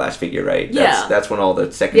that hourglass figure, right? Yeah. That's when all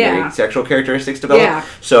the secondary Yeah. sexual characteristics develop. Yeah.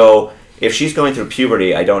 So if she's going through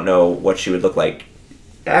puberty, I don't know what she would look like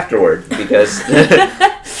afterward because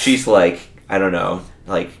she's like, I don't know,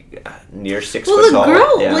 like near 6 Well, foot the tall.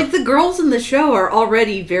 girl, Yeah. like the girls in the show, are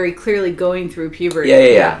already very clearly going through puberty.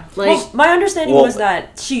 Yeah. Like, Well, my understanding Well- was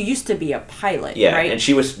that she used to be a pilot, Yeah, right? and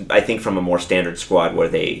she was, I think, from a more standard squad where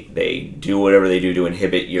they do whatever they do to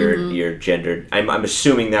inhibit your gender. I'm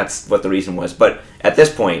assuming that's what the reason was, but at this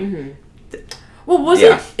point, well, was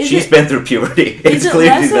yeah, it? she's been through puberty. It's it clear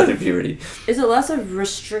less she's been of- through puberty. Is it less of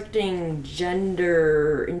restricting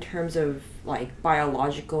gender in terms of like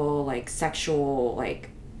biological, like sexual, like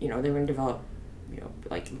they're going to develop,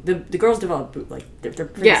 like the girls develop like they're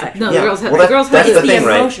pretty yeah, sexual. no, Yeah. the girls have. Well, the girls that's have the It's thing,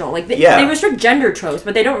 right? emotional. Like Yeah. they restrict gender tropes,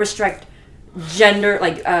 but they don't restrict gender.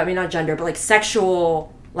 Like I mean, not gender, but like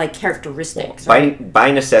sexual like characteristics. Right. By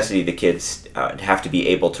necessity, the kids have to be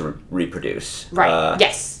able to reproduce. Right.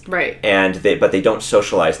 Yes. Right. But they don't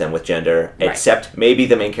socialize them with gender, Right. except maybe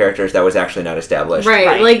the main characters that was actually not established. Right.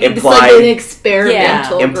 Right. Like it's Implied- like an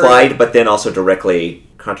experimental. group. Implied, but then also directly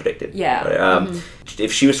contradicted. Yeah.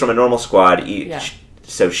 If she was from a normal squad, Yeah.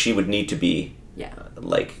 so she would need to be Yeah.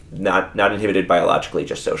 like not inhibited biologically,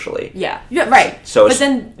 just socially. Yeah. Yeah. Right. So but it's-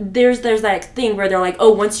 then there's that thing where they're like,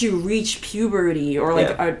 oh, once you reach puberty or like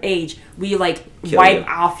Yeah. an age, we like Kill wipe you.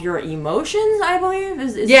 off your emotions. I believe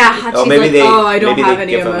is Yeah, is- Hachi's maybe like, they- oh, I don't maybe have they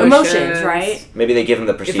any give 'em emotions, right? Maybe they give them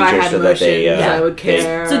the If procedure I had so that they emotions, I would they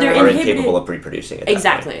care. So they're are inhibited- incapable of reproducing at that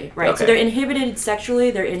Exactly. point. Right. So Okay. they're inhibited sexually.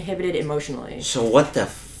 They're inhibited emotionally. So what the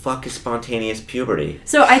fuck is spontaneous puberty?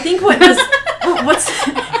 So I think what this,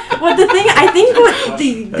 what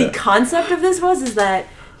the concept of this was is that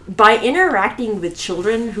by interacting with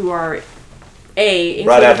children who are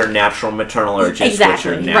brought out her natural maternal urges, which are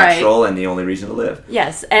Exactly. natural and the only reason to live.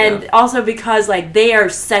 Yes, and also because like they are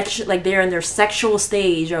they're in their sexual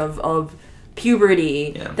stage of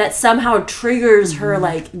puberty that somehow triggers her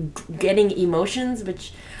like getting emotions,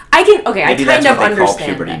 which I can Maybe I that's kind of what they call understand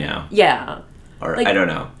puberty that. now. Yeah. Or Like- I don't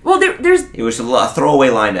know. Well, there's It was a throwaway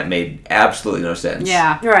line that made absolutely no sense.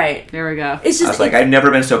 Yeah. right. There we go. It's I just was like, I've never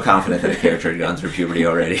been so confident that a character had gone through puberty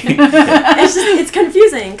already. it's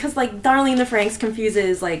confusing because like Darlene the Franxx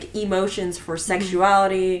confuses like emotions for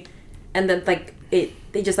sexuality, and then like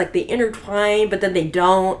they just like they intertwine, but then they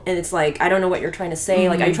don't, and it's like I don't know what you're trying to say.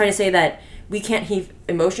 Like, are you trying to say that we can't have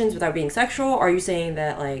emotions without being sexual? Or are you saying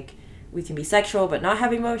that like we can be sexual but not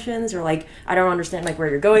have emotions? Or like I don't understand like where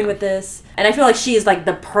you're going with this. And I feel like she is like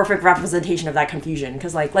the perfect representation of that confusion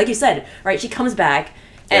because like you said, right? She comes back.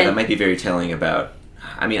 Yeah, And that might be very telling about.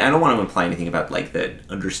 I mean, I don't want to imply anything about like the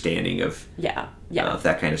understanding of of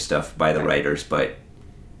that kind of stuff by the writers, but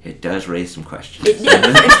it does raise some questions.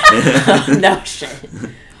 No shit.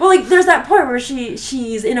 Well, like there's that point where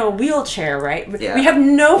she's in a wheelchair, right? Yeah. We have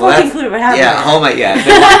no Well, fucking clue what happened. Yeah, oh my,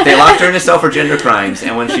 yeah. They locked her in a cell for gender crimes,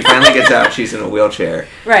 and when she finally gets out, she's in a wheelchair.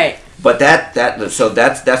 Right. But that's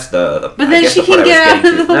the. But I then guess she the point can I get was getting out of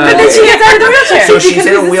to. the- No, But then she gets out of the wheelchair. So She she's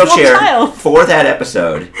in becomes a a small wheelchair child. for that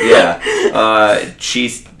episode. Yeah,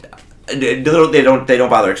 she's. They don't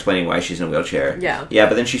bother explaining why she's in a wheelchair. Yeah. Yeah,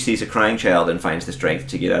 but then she sees a crying child and finds the strength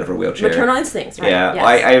to get out of her wheelchair. Maternal instincts, right? Yeah,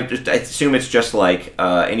 Yes. I assume it's just like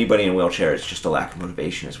anybody in a wheelchair. It's just a lack of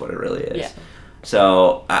motivation, is what it really is. Yeah.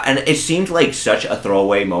 So, and it seemed like such a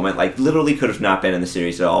throwaway moment. Like, literally could have not been in the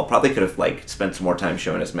series at all. Probably could have like spent some more time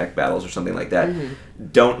showing us mech battles or something like that.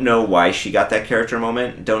 Don't know why she got that character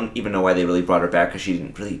moment. Don't even know why they really brought her back because she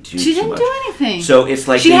didn't really do. She too didn't much. do anything. So it's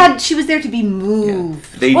like she was there to be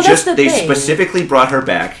moved. They Well, that's the they thing. specifically brought her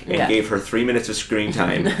back and Yeah. gave her 3 minutes of screen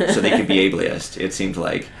time so they could be ableist. It seemed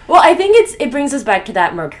like. Well, I think it brings us back to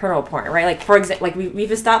that maternal point, right? Like, for example, like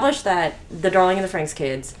we've established that the Darling and the Franxx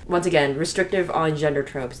kids, once again, restrictive on gender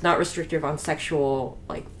tropes, not restrictive on sexual,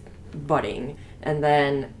 like, budding, and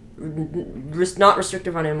then not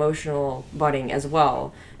restrictive on emotional budding as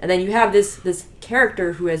well. And then you have this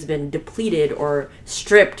character who has been depleted or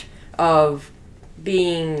stripped of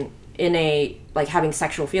being in a, like, having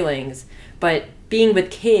sexual feelings, but being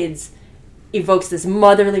with kids evokes this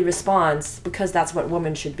motherly response because that's what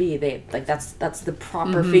women should be. They like that's the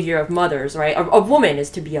proper figure of mothers, right? A woman is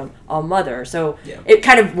to be a mother. So it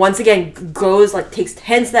kind of once again goes like takes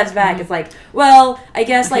 10 steps back. It's like, well, I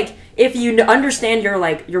guess like if you understand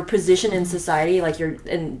your position in society, like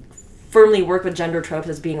and firmly work with gender tropes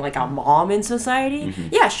as being like a mom in society,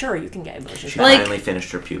 yeah, sure, you can get emotions. She Like- finally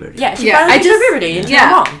finished her puberty. Yeah, she finally reached her puberty and she's a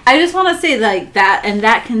mom. I just want to say like that and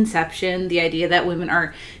that conception, the idea that women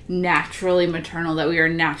are naturally maternal, that we are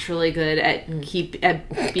naturally good at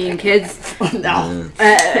at being kids, at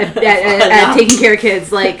taking care of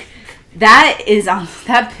kids, like that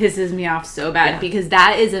pisses me off so bad because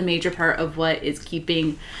that is a major part of what is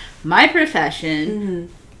keeping my profession.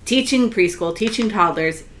 Teaching preschool, teaching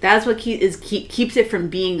toddlers, that's what keeps it from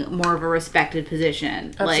being more of a respected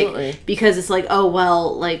position. Absolutely. Like, because it's like, oh,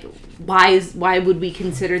 well, like, why would we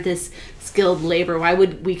consider this skilled labor? Why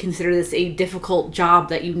would we consider this a difficult job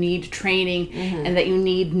that you need training and that you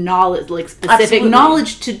need knowledge, like specific Absolutely.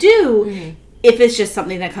 knowledge to do? If it's just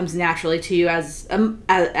something that comes naturally to you as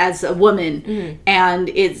a woman, and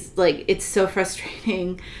it's like it's so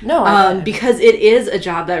frustrating. No, I get it. because it is a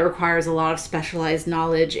job that requires a lot of specialized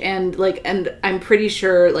knowledge, and I'm pretty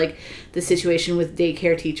sure like the situation with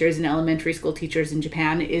daycare teachers and elementary school teachers in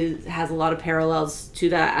Japan has a lot of parallels to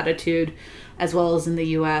that attitude, as well as in the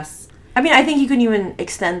U.S. I mean, I think you can even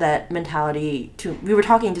extend that mentality to. We were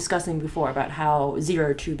discussing before about how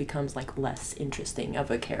 0-2 becomes like less interesting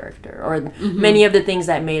of a character, or many of the things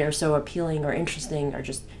that made her so appealing or interesting are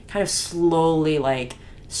just kind of slowly like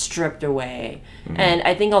stripped away. And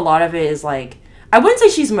I think a lot of it is like, I wouldn't say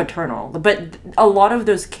she's maternal, but a lot of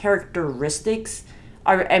those characteristics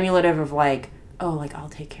are emulative of like, oh, like I'll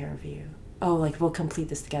take care of you. Oh, like we'll complete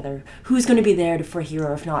this together. Who's going to be there for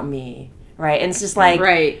hero if not me? Right, and it's just like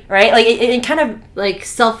Right. like it kind of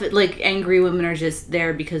like angry women are just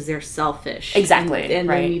there because they're selfish. Exactly, and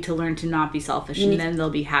right. they need to learn to not be selfish, and then they'll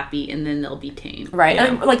be happy, and then they'll be tame. right, Yeah.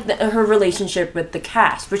 and like her relationship with the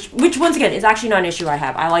cast, which once again is actually not an issue I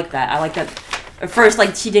have. I like that. At first,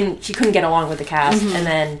 like she couldn't get along with the cast, and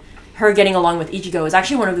then her getting along with Ichigo is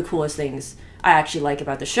actually one of the coolest things I actually like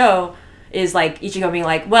about the show. Is like Ichigo being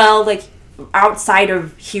like, well, like outside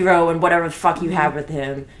of Hiro and whatever the fuck you have with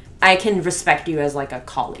him, I can respect you as like a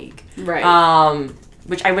colleague. Right.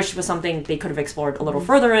 which I wish was something they could have explored a little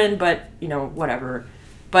further in, but, whatever.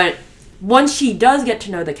 But once she does get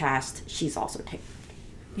to know the cast, she's also taken.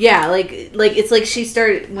 Yeah, like it's like she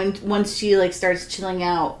started once she like starts chilling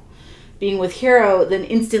out, being with Hiro, then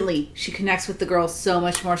instantly she connects with the girls so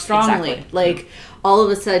much more strongly. Exactly. Like all of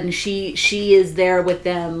a sudden she is there with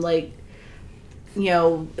them, like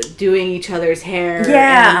doing each other's hair.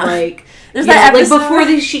 Yeah, and like there's that episode. Like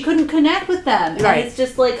before she couldn't connect with them. And right. It's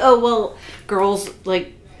just like, oh well, girls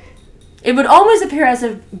like. It would almost appear as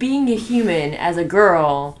if being a human as a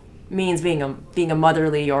girl means being a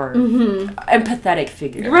motherly or empathetic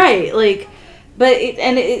figure. Right, like, but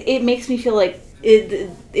it makes me feel like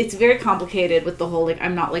it's very complicated with the whole, like,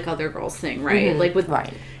 I'm not like other girls thing, right? Mm-hmm. Like, with,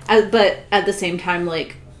 right. But at the same time,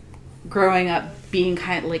 like, growing up being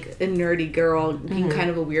kind of, like, a nerdy girl, being kind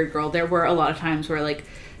of a weird girl, there were a lot of times where, like,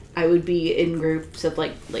 I would be in groups of,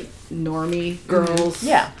 like normie girls.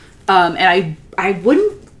 Yeah. And I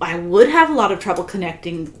would have a lot of trouble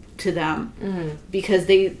connecting to them because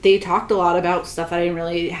they talked a lot about stuff I didn't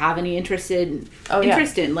really have any interest in. Like,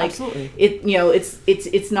 absolutely.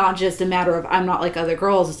 It's not just a matter of I'm not like other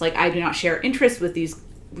girls. It's like I do not share interest with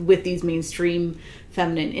these mainstream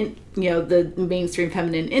feminine the mainstream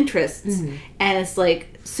feminine interests. And it's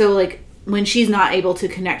like, so like when she's not able to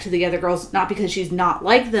connect to the other girls, not because she's not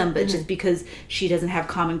like them, but just because she doesn't have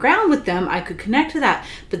common ground with them, I could connect to that.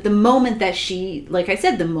 But the moment that she, like I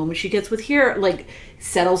said, the moment she gets with Hiro, like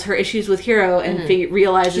settles her issues with Hiro and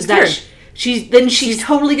realizes she's that cured. she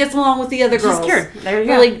totally gets along with the other girls. She's cured. There you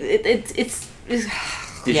go. Like it's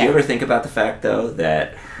Did you ever think about the fact, though,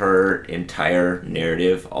 that her entire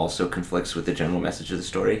narrative also conflicts with the general message of the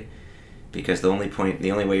story? Because the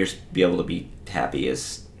only way you're be able to be happy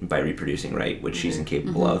is by reproducing, right? Which she's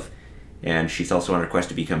incapable of. And she's also on her quest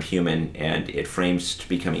to become human, and it frames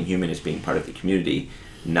becoming human as being part of the community,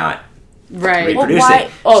 not reproducing.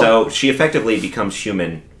 So she effectively becomes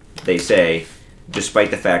human, they say, despite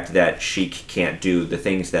the fact that she can't do the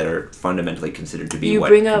things that are fundamentally considered to be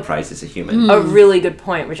what comprises a human. A really good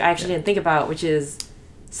point, which I actually didn't think about, which is,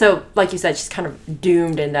 so like you said, she's kind of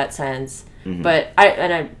doomed in that sense. But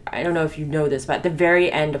I don't know if you know this, but at the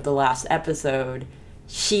very end of the last episode,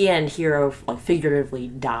 she and Hiro figuratively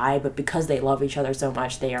die, but because they love each other so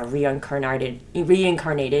much, they are reincarnated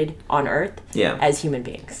on Earth as human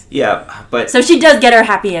beings. Yeah, but so she does get her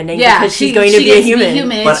happy ending because she's going to be a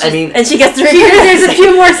human. But I mean, and she gets to there's a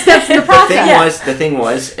few more steps in the process. The thing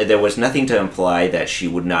was, there was nothing to imply that she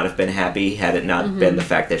would not have been happy had it not been the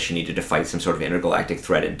fact that she needed to fight some sort of intergalactic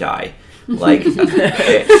threat and die. Like,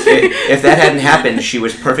 if that hadn't happened, she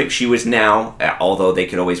was perfect. She was now, although they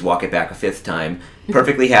could always walk it back a fifth time,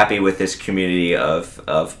 perfectly happy with this community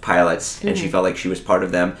of pilots, and she felt like she was part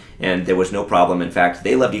of them, and there was no problem. In fact,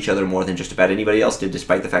 they loved each other more than just about anybody else did,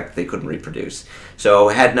 despite the fact that they couldn't reproduce. So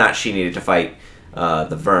had not she needed to fight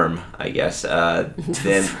the Verm, I guess,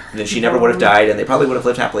 then she never would have died, and they probably would have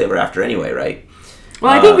lived happily ever after anyway, right?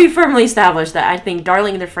 Well, I think we firmly established that I think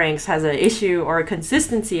Darling in the Franxx has an issue or a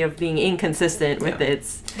consistency of being inconsistent with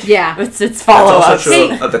its follow-ups. That's also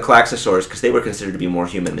true of the Klaxosaurs, because they were considered to be more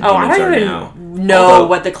human than humans are now. Know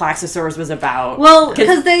what the Klaxosaurs was about. Well,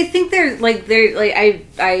 because they think they're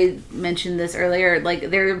I mentioned this earlier, like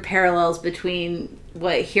there are parallels between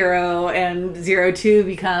what Hiro and 02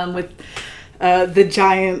 become with the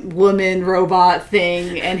giant woman robot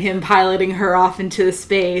thing and him piloting her off into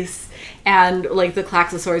space. And, like, the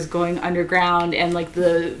Klaxosaurs going underground and, like,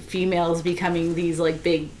 the females becoming these, like,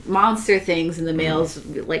 big monster things and the males,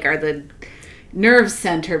 like, are the nerve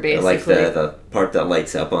center, basically. Like the part that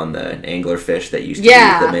lights up on the anglerfish that used to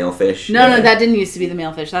be the male fish. No, that didn't used to be the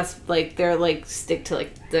male fish. That's, like, they're, like, stick to,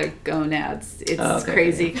 like, the gonads. It's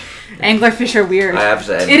crazy. Yeah. Anglerfish are weird.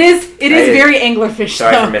 It is very anglerfish.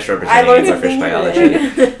 Sorry for misrepresenting anglerfish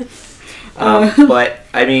biology. But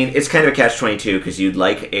I mean, it's kind of a catch-22 because you'd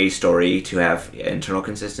like a story to have internal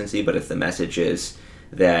consistency, but if the message is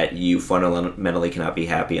that you fundamentally cannot be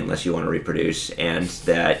happy unless you want to reproduce, and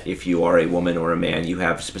that if you are a woman or a man, you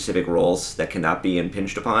have specific roles that cannot be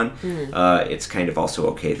impinged upon, it's kind of also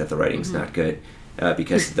okay that the writing's not good.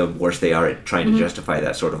 Because the worse they are at trying to justify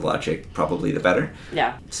that sort of logic, probably the better.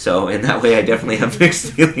 Yeah. So in that way, I definitely have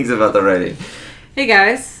mixed feelings about the writing. Hey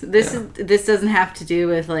guys, this doesn't have to do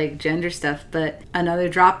with like gender stuff, but another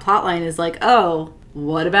drop plotline is like, oh,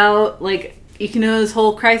 what about like Ikuno's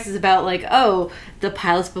whole crisis about like, oh, the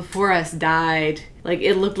pilots before us died. Like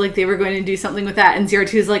it looked like they were going to do something with that, and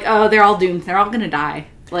 02 is like, oh, they're all doomed. They're all gonna die.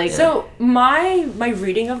 Like so, my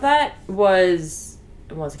reading of that was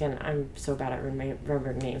once again, I'm so bad at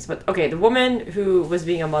remembering names. But okay, the woman who was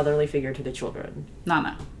being a motherly figure to the children.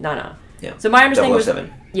 Nana. Yeah. So my understanding was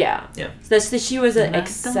 007. Yeah. So she was an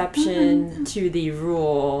exception to the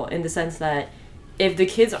rule in the sense that if the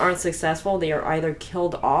kids aren't successful, they are either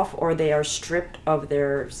killed off or they are stripped of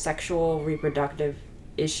their sexual reproductive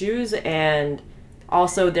issues and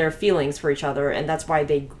also their feelings for each other, and that's why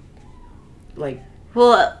they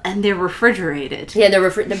Well, and they're refrigerated. Yeah,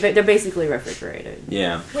 they're basically refrigerated.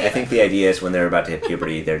 Yeah. I think the idea is when they're about to hit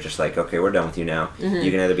puberty, they're just like, okay, we're done with you now. Mm-hmm.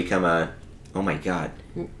 You can either become oh my god.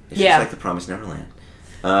 It's Yeah. just like the Promised Neverland.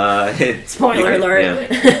 Spoiler alert.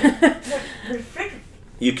 Yeah.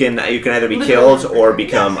 You can either be killed or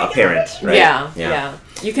become a parent, right? Yeah.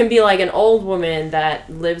 You can be like an old woman that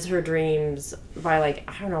lives her dreams by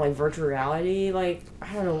I don't know, virtual reality. I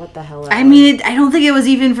don't know what the hell. I mean, I don't think it was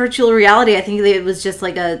even virtual reality. I think it was just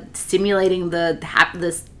stimulating the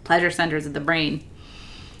pleasure centers of the brain.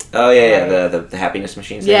 Oh yeah, the happiness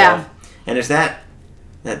machines. They Yeah. have. And is that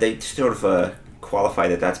they sort of qualify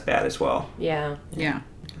that's bad as well? Yeah. Yeah.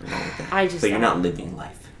 But you're not living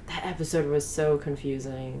life. That episode was so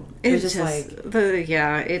confusing. It was was just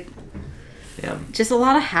Yeah. just a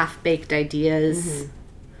lot of half-baked ideas.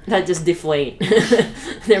 that just deflate.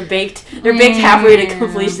 They're baked halfway to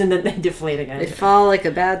completion, and then they deflate again. They fall like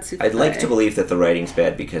a bad souffle. I'd like to believe that the writing's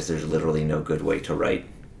bad because there's literally no good way to write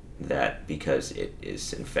that because it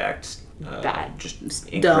is in fact bad, just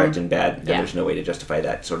incorrect and bad, and Yeah. there's no way to justify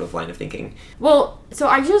that sort of line of thinking. Well, so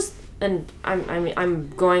I'm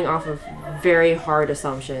going off of very hard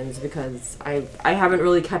assumptions because I haven't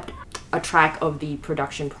really kept a track of the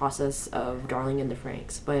production process of Darling in the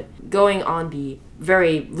Franxx, but going on the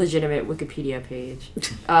very legitimate Wikipedia page,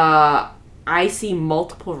 I see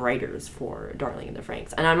multiple writers for Darling in the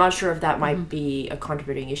Franxx, and I'm not sure if that might be a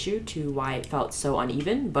contributing issue to why it felt so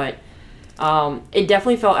uneven, but it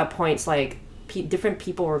definitely felt at points like different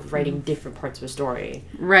people were writing different parts of the story.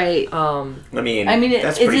 Right. I mean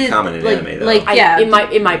that's is pretty it, common in anime, though.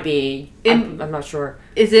 It might be. I'm not sure.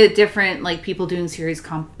 Is it different, people doing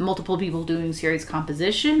multiple people doing series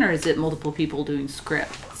composition, or is it multiple people doing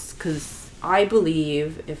scripts? Because I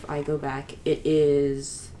believe, if I go back, it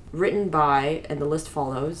is written by, and the list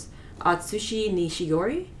follows, Atsushi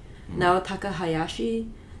Nishigori, Naotaka Hayashi,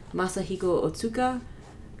 Masahiko Otsuka,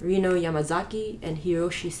 Rino Yamazaki, and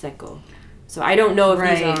Hiroshi Seko. So I don't know if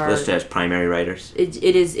these are listed as primary writers.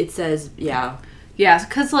 It says, yeah. Yeah,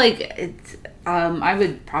 because I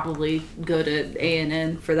would probably go to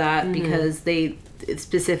A&N for that because they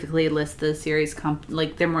specifically list the series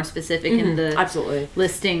they're more specific in the absolutely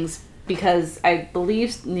listings, because I believe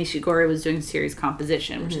Nishigori was doing series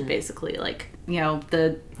composition, which is basically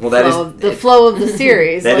the flow of the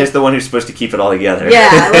series. That is the one who's supposed to keep it all together.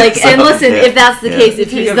 Yeah, and listen, if that's the case,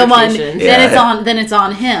 if he's the one, vacation. then it's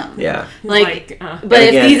on him. Yeah. But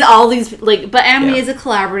again, if but anime is a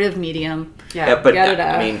collaborative medium. Yeah, but yada.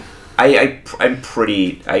 I mean, I'm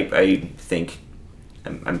pretty. I think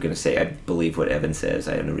I'm gonna say I believe what Evan says.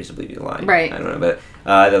 I have no reason to believe he's lying. Right. I don't know,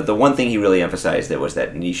 but the one thing he really emphasized was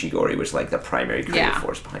that Nishigori was the primary creative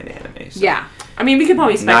force behind anime. So. Yeah. I mean, we could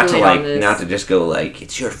probably speculate on this. Not to just go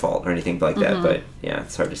it's your fault or anything like that. But yeah,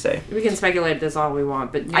 it's hard to say. We can speculate this all we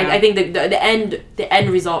want, but I think the end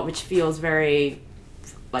result, which feels very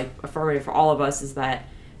affirmative for all of us, is that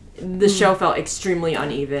the show felt extremely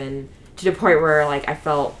uneven to the point where I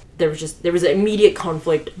felt there was an immediate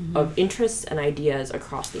conflict of interests and ideas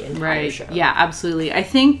across the entire show. Yeah, absolutely. I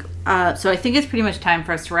think I think it's pretty much time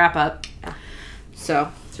for us to wrap up. Yeah.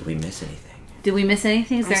 So did we miss anything? Did we miss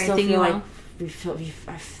anything? Is there anything you want? I feel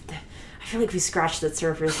like we scratched the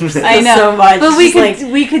surface. I know so much, but we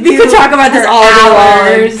could talk about this all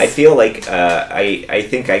hours. I feel I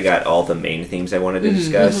think I got all the main themes I wanted to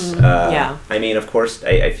discuss. Yeah. I mean, of course,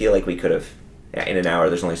 I feel like we could have. In an hour,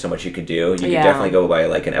 there's only so much you could do. You could definitely go by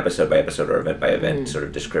an episode by episode or event by event sort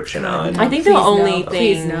of description on. I think the only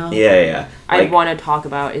thing Yeah. I want to talk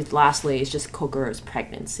about is just Kogura's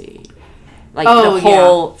pregnancy.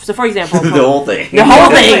 So for example, the whole thing. The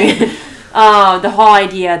whole thing. The whole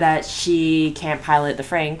idea that she can't pilot the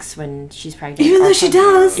Franxx when she's pregnant. Even though she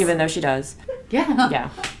does. Even though she does. Yeah. Yeah.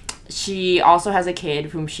 She also has a kid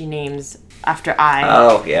whom she names after I.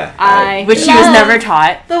 Oh, yeah. Which she was never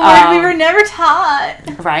taught. The word we were never taught.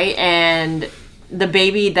 Right? And the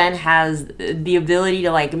baby then has the ability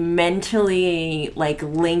to mentally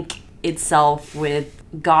link itself with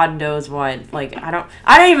God knows what. I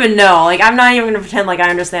don't even know. I'm not even gonna pretend I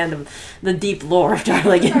understand the deep lore of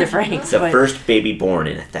Darling in the Franxx. The first baby born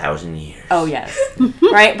in 1,000 years. Oh yes.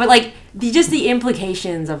 Right? But the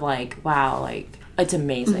implications of wow, It's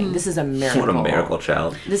amazing. This is a miracle. What a miracle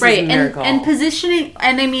child. This Right, is a miracle. and positioning,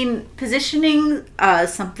 and I mean positioning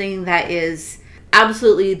something that is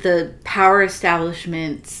absolutely the power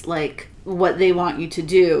establishment's like what they want you to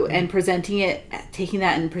do, and taking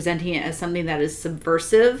that and presenting it as something that is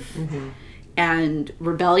subversive and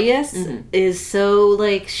rebellious is so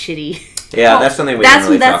like shitty. Yeah, that's something we didn't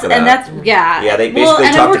really talk about. And that's Yeah, they basically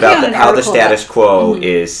talked about how the status quo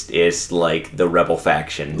is like the rebel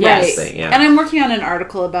faction. Yes. Thing, yeah. And I'm working on an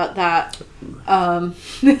article about that.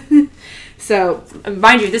 So,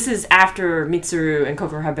 mind you, this is after Mitsuru and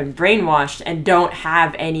Kokoro have been brainwashed and don't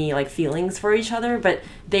have any like feelings for each other, but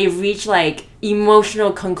they reach like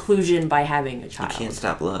emotional conclusion by having a child. You can't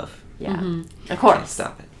stop love. Yeah, of Can't course.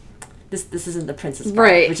 stop it. This isn't the princess part,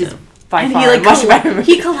 Right. which is by and far he like much better.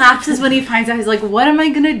 he collapses when he finds out. He's like, "What am I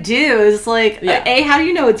gonna do?" It's like, Yeah. A, how do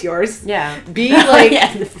you know it's yours? Yeah. B, like,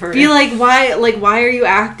 Yeah, for be real. like, why are you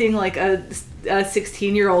acting like a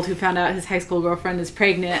 16-year-old who found out his high school girlfriend is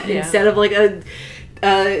pregnant Yeah. instead of like a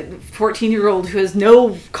 14-year-old who has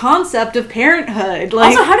no concept of parenthood?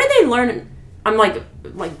 Like, Also, how did they learn? I'm like,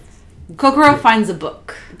 Kokoro finds a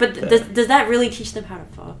book. but does that really teach them how to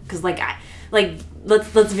fuck? Because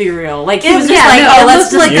let's be real. Like he It- was just yeah, like, no, oh, it let's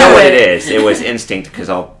looked just like You do know what it. it is? It was instinct because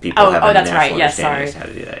all people have a that's natural right. Yes, understanding sorry. as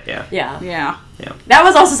how to do that. Yeah. Yeah. Yeah. That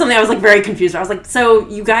was also something I was like very confused. I was like, so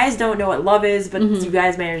you guys don't know what love is, but you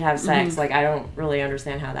guys manage to have sex. Like I don't really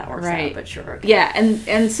understand how that works Right. out, but sure. Okay. Yeah,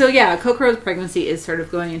 and so yeah, Kokoro's pregnancy is sort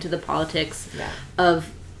of going into the politics Yeah.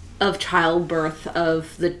 of childbirth,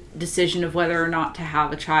 of the decision of whether or not to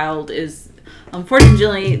have a child is,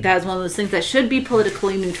 unfortunately, that is one of those things that should be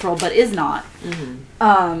politically neutral but is not.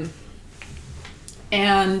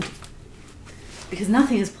 And because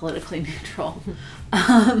nothing is politically neutral.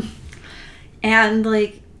 And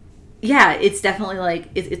like, yeah, it's definitely like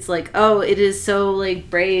it's like, oh, it is so like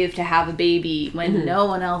brave to have a baby when no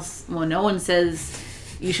one says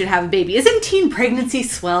you should have a baby. Isn't teen pregnancy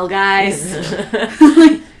swell, guys?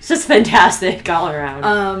 It's just fantastic all around.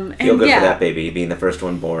 Feel And good yeah, for that baby being the first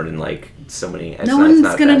one born in like so many. no one's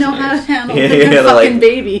gonna know how to handle Yeah, their they're fucking like,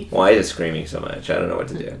 baby. Why is it screaming so much? I don't know what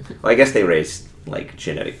to do. Well, I guess they raise like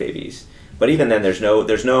genetic babies, but even then, there's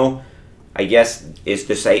no. I guess is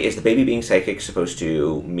the baby being psychic supposed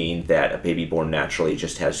to mean that a baby born naturally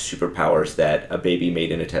just has superpowers that a baby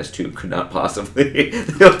made in a test tube could not possibly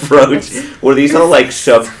approach? Were these all like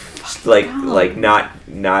not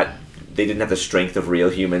they didn't have the strength of real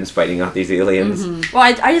humans fighting off these aliens? Well,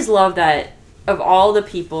 I just love that of all the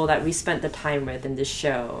people that we spent the time with in this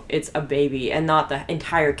show, it's a baby and not the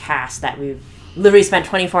entire cast that we've literally spent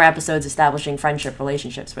 24 episodes establishing friendship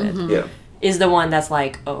relationships with. Yeah. Is the one that's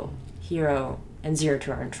like, oh, Hiro and Zero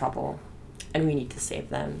Two are in trouble and we need to save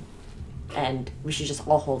them. And we should just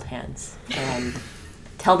all hold hands and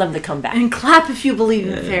tell them to come back. And clap if you believe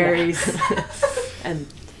in fairies. And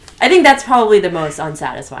I think that's probably the most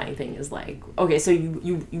unsatisfying thing is like, okay, so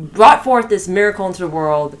you brought forth this miracle into the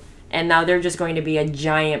world and now they're just going to be a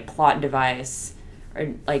giant plot device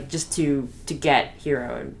or like just to get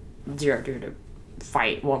Hiro and Zero Two to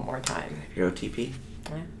fight one more time. Hero TP.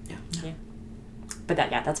 Yeah. But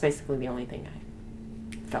that's basically the only thing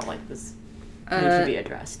I felt like was needed to be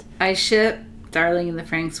addressed. I ship Darling in the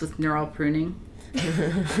Franxx with neural pruning.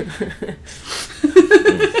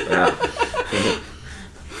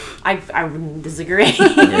 I wouldn't disagree.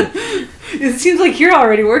 It seems like you're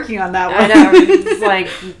already working on that one. I know. It's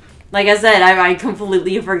like I said, I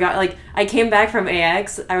completely forgot. Like I came back from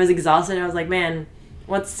AX, I was exhausted. I was like, man,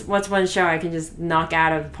 what's one show I can just knock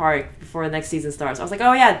out of the park before the next season starts? I was like,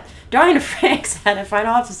 oh yeah, Darling in the Franxx had a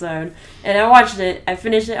final episode, and I watched it. I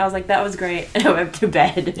finished it. I was like, that was great, and I went to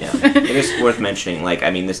bed. Yeah, it is worth mentioning. Like, I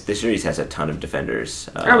mean, this series has a ton of defenders.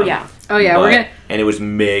 Oh yeah. We're gonna. And it was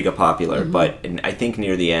mega popular, but I think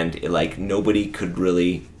near the end, nobody could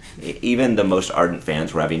really. Even the most ardent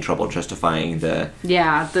fans were having trouble justifying the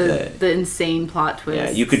insane plot twist. Yeah,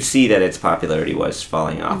 you could see that its popularity was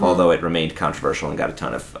falling off, although it remained controversial and got a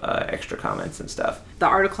ton of extra comments and stuff. The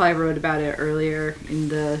article I wrote about it earlier in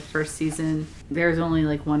the first season, there's only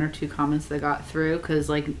like 1 or 2 comments that got through because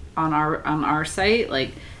like on our site,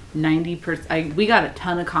 like 90%, we got a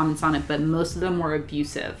ton of comments on it, but most of them were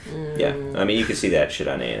abusive. Yeah, I mean you could see that shit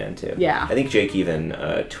on ANN too. Yeah, I think Jake even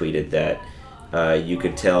tweeted that. You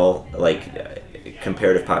could tell,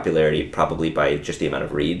 comparative popularity probably by just the amount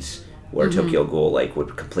of reads, where Tokyo Ghoul,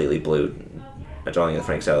 would completely blew Darling in the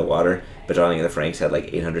Franxx out of the water, but Darling in the Franxx had,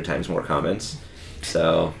 800 times more comments.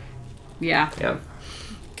 So... Yeah.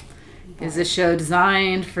 Is a show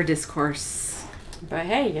designed for discourse. But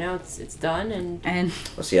hey, it's done, and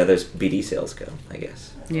we'll see how those BD sales go, I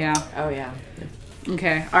guess. Yeah. Oh yeah.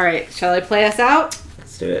 Okay. All right. Shall I play us out?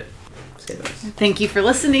 Let's do it. Say those. Thank you for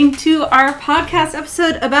listening to our podcast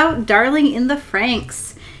episode about Darling in the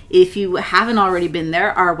Franxx. If you haven't already been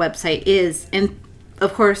there, our website is, and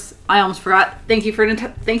of course, I almost forgot. Thank you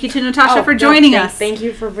to Natasha for joining us. Thank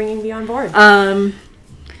you for bringing me on board.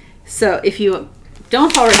 So if you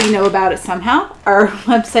don't already know about it somehow, our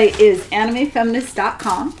website is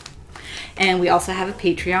animefeminist.com. And we also have a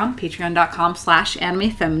Patreon,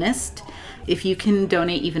 patreon.com/animefeminist. If you can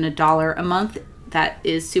donate even $1 a month, that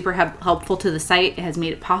is super helpful to the site. It has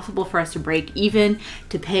made it possible for us to break even,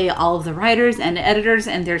 to pay all of the writers and editors,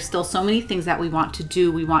 and there's still so many things that we want to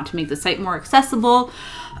do. We want to make the site more accessible.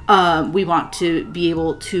 We want to be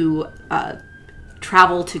able to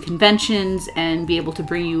travel to conventions and be able to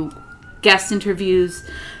bring you guest interviews.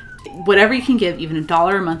 Whatever you can give, even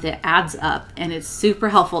 $1 a month, it adds up, and it's super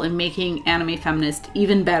helpful in making Anime Feminist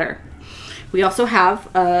even better. We also have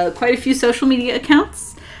quite a few social media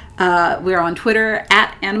accounts. We're on Twitter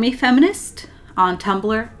 @AnimeFeminist, on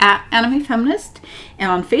Tumblr @AnimeFeminist,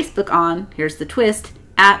 and on Facebook here's the twist,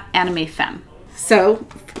 @AnimeFem. So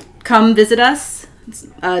come visit us,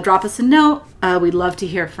 drop us a note. We'd love to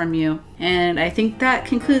hear from you. And I think that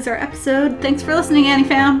concludes our episode. Thanks for listening,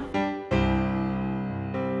 AniFam.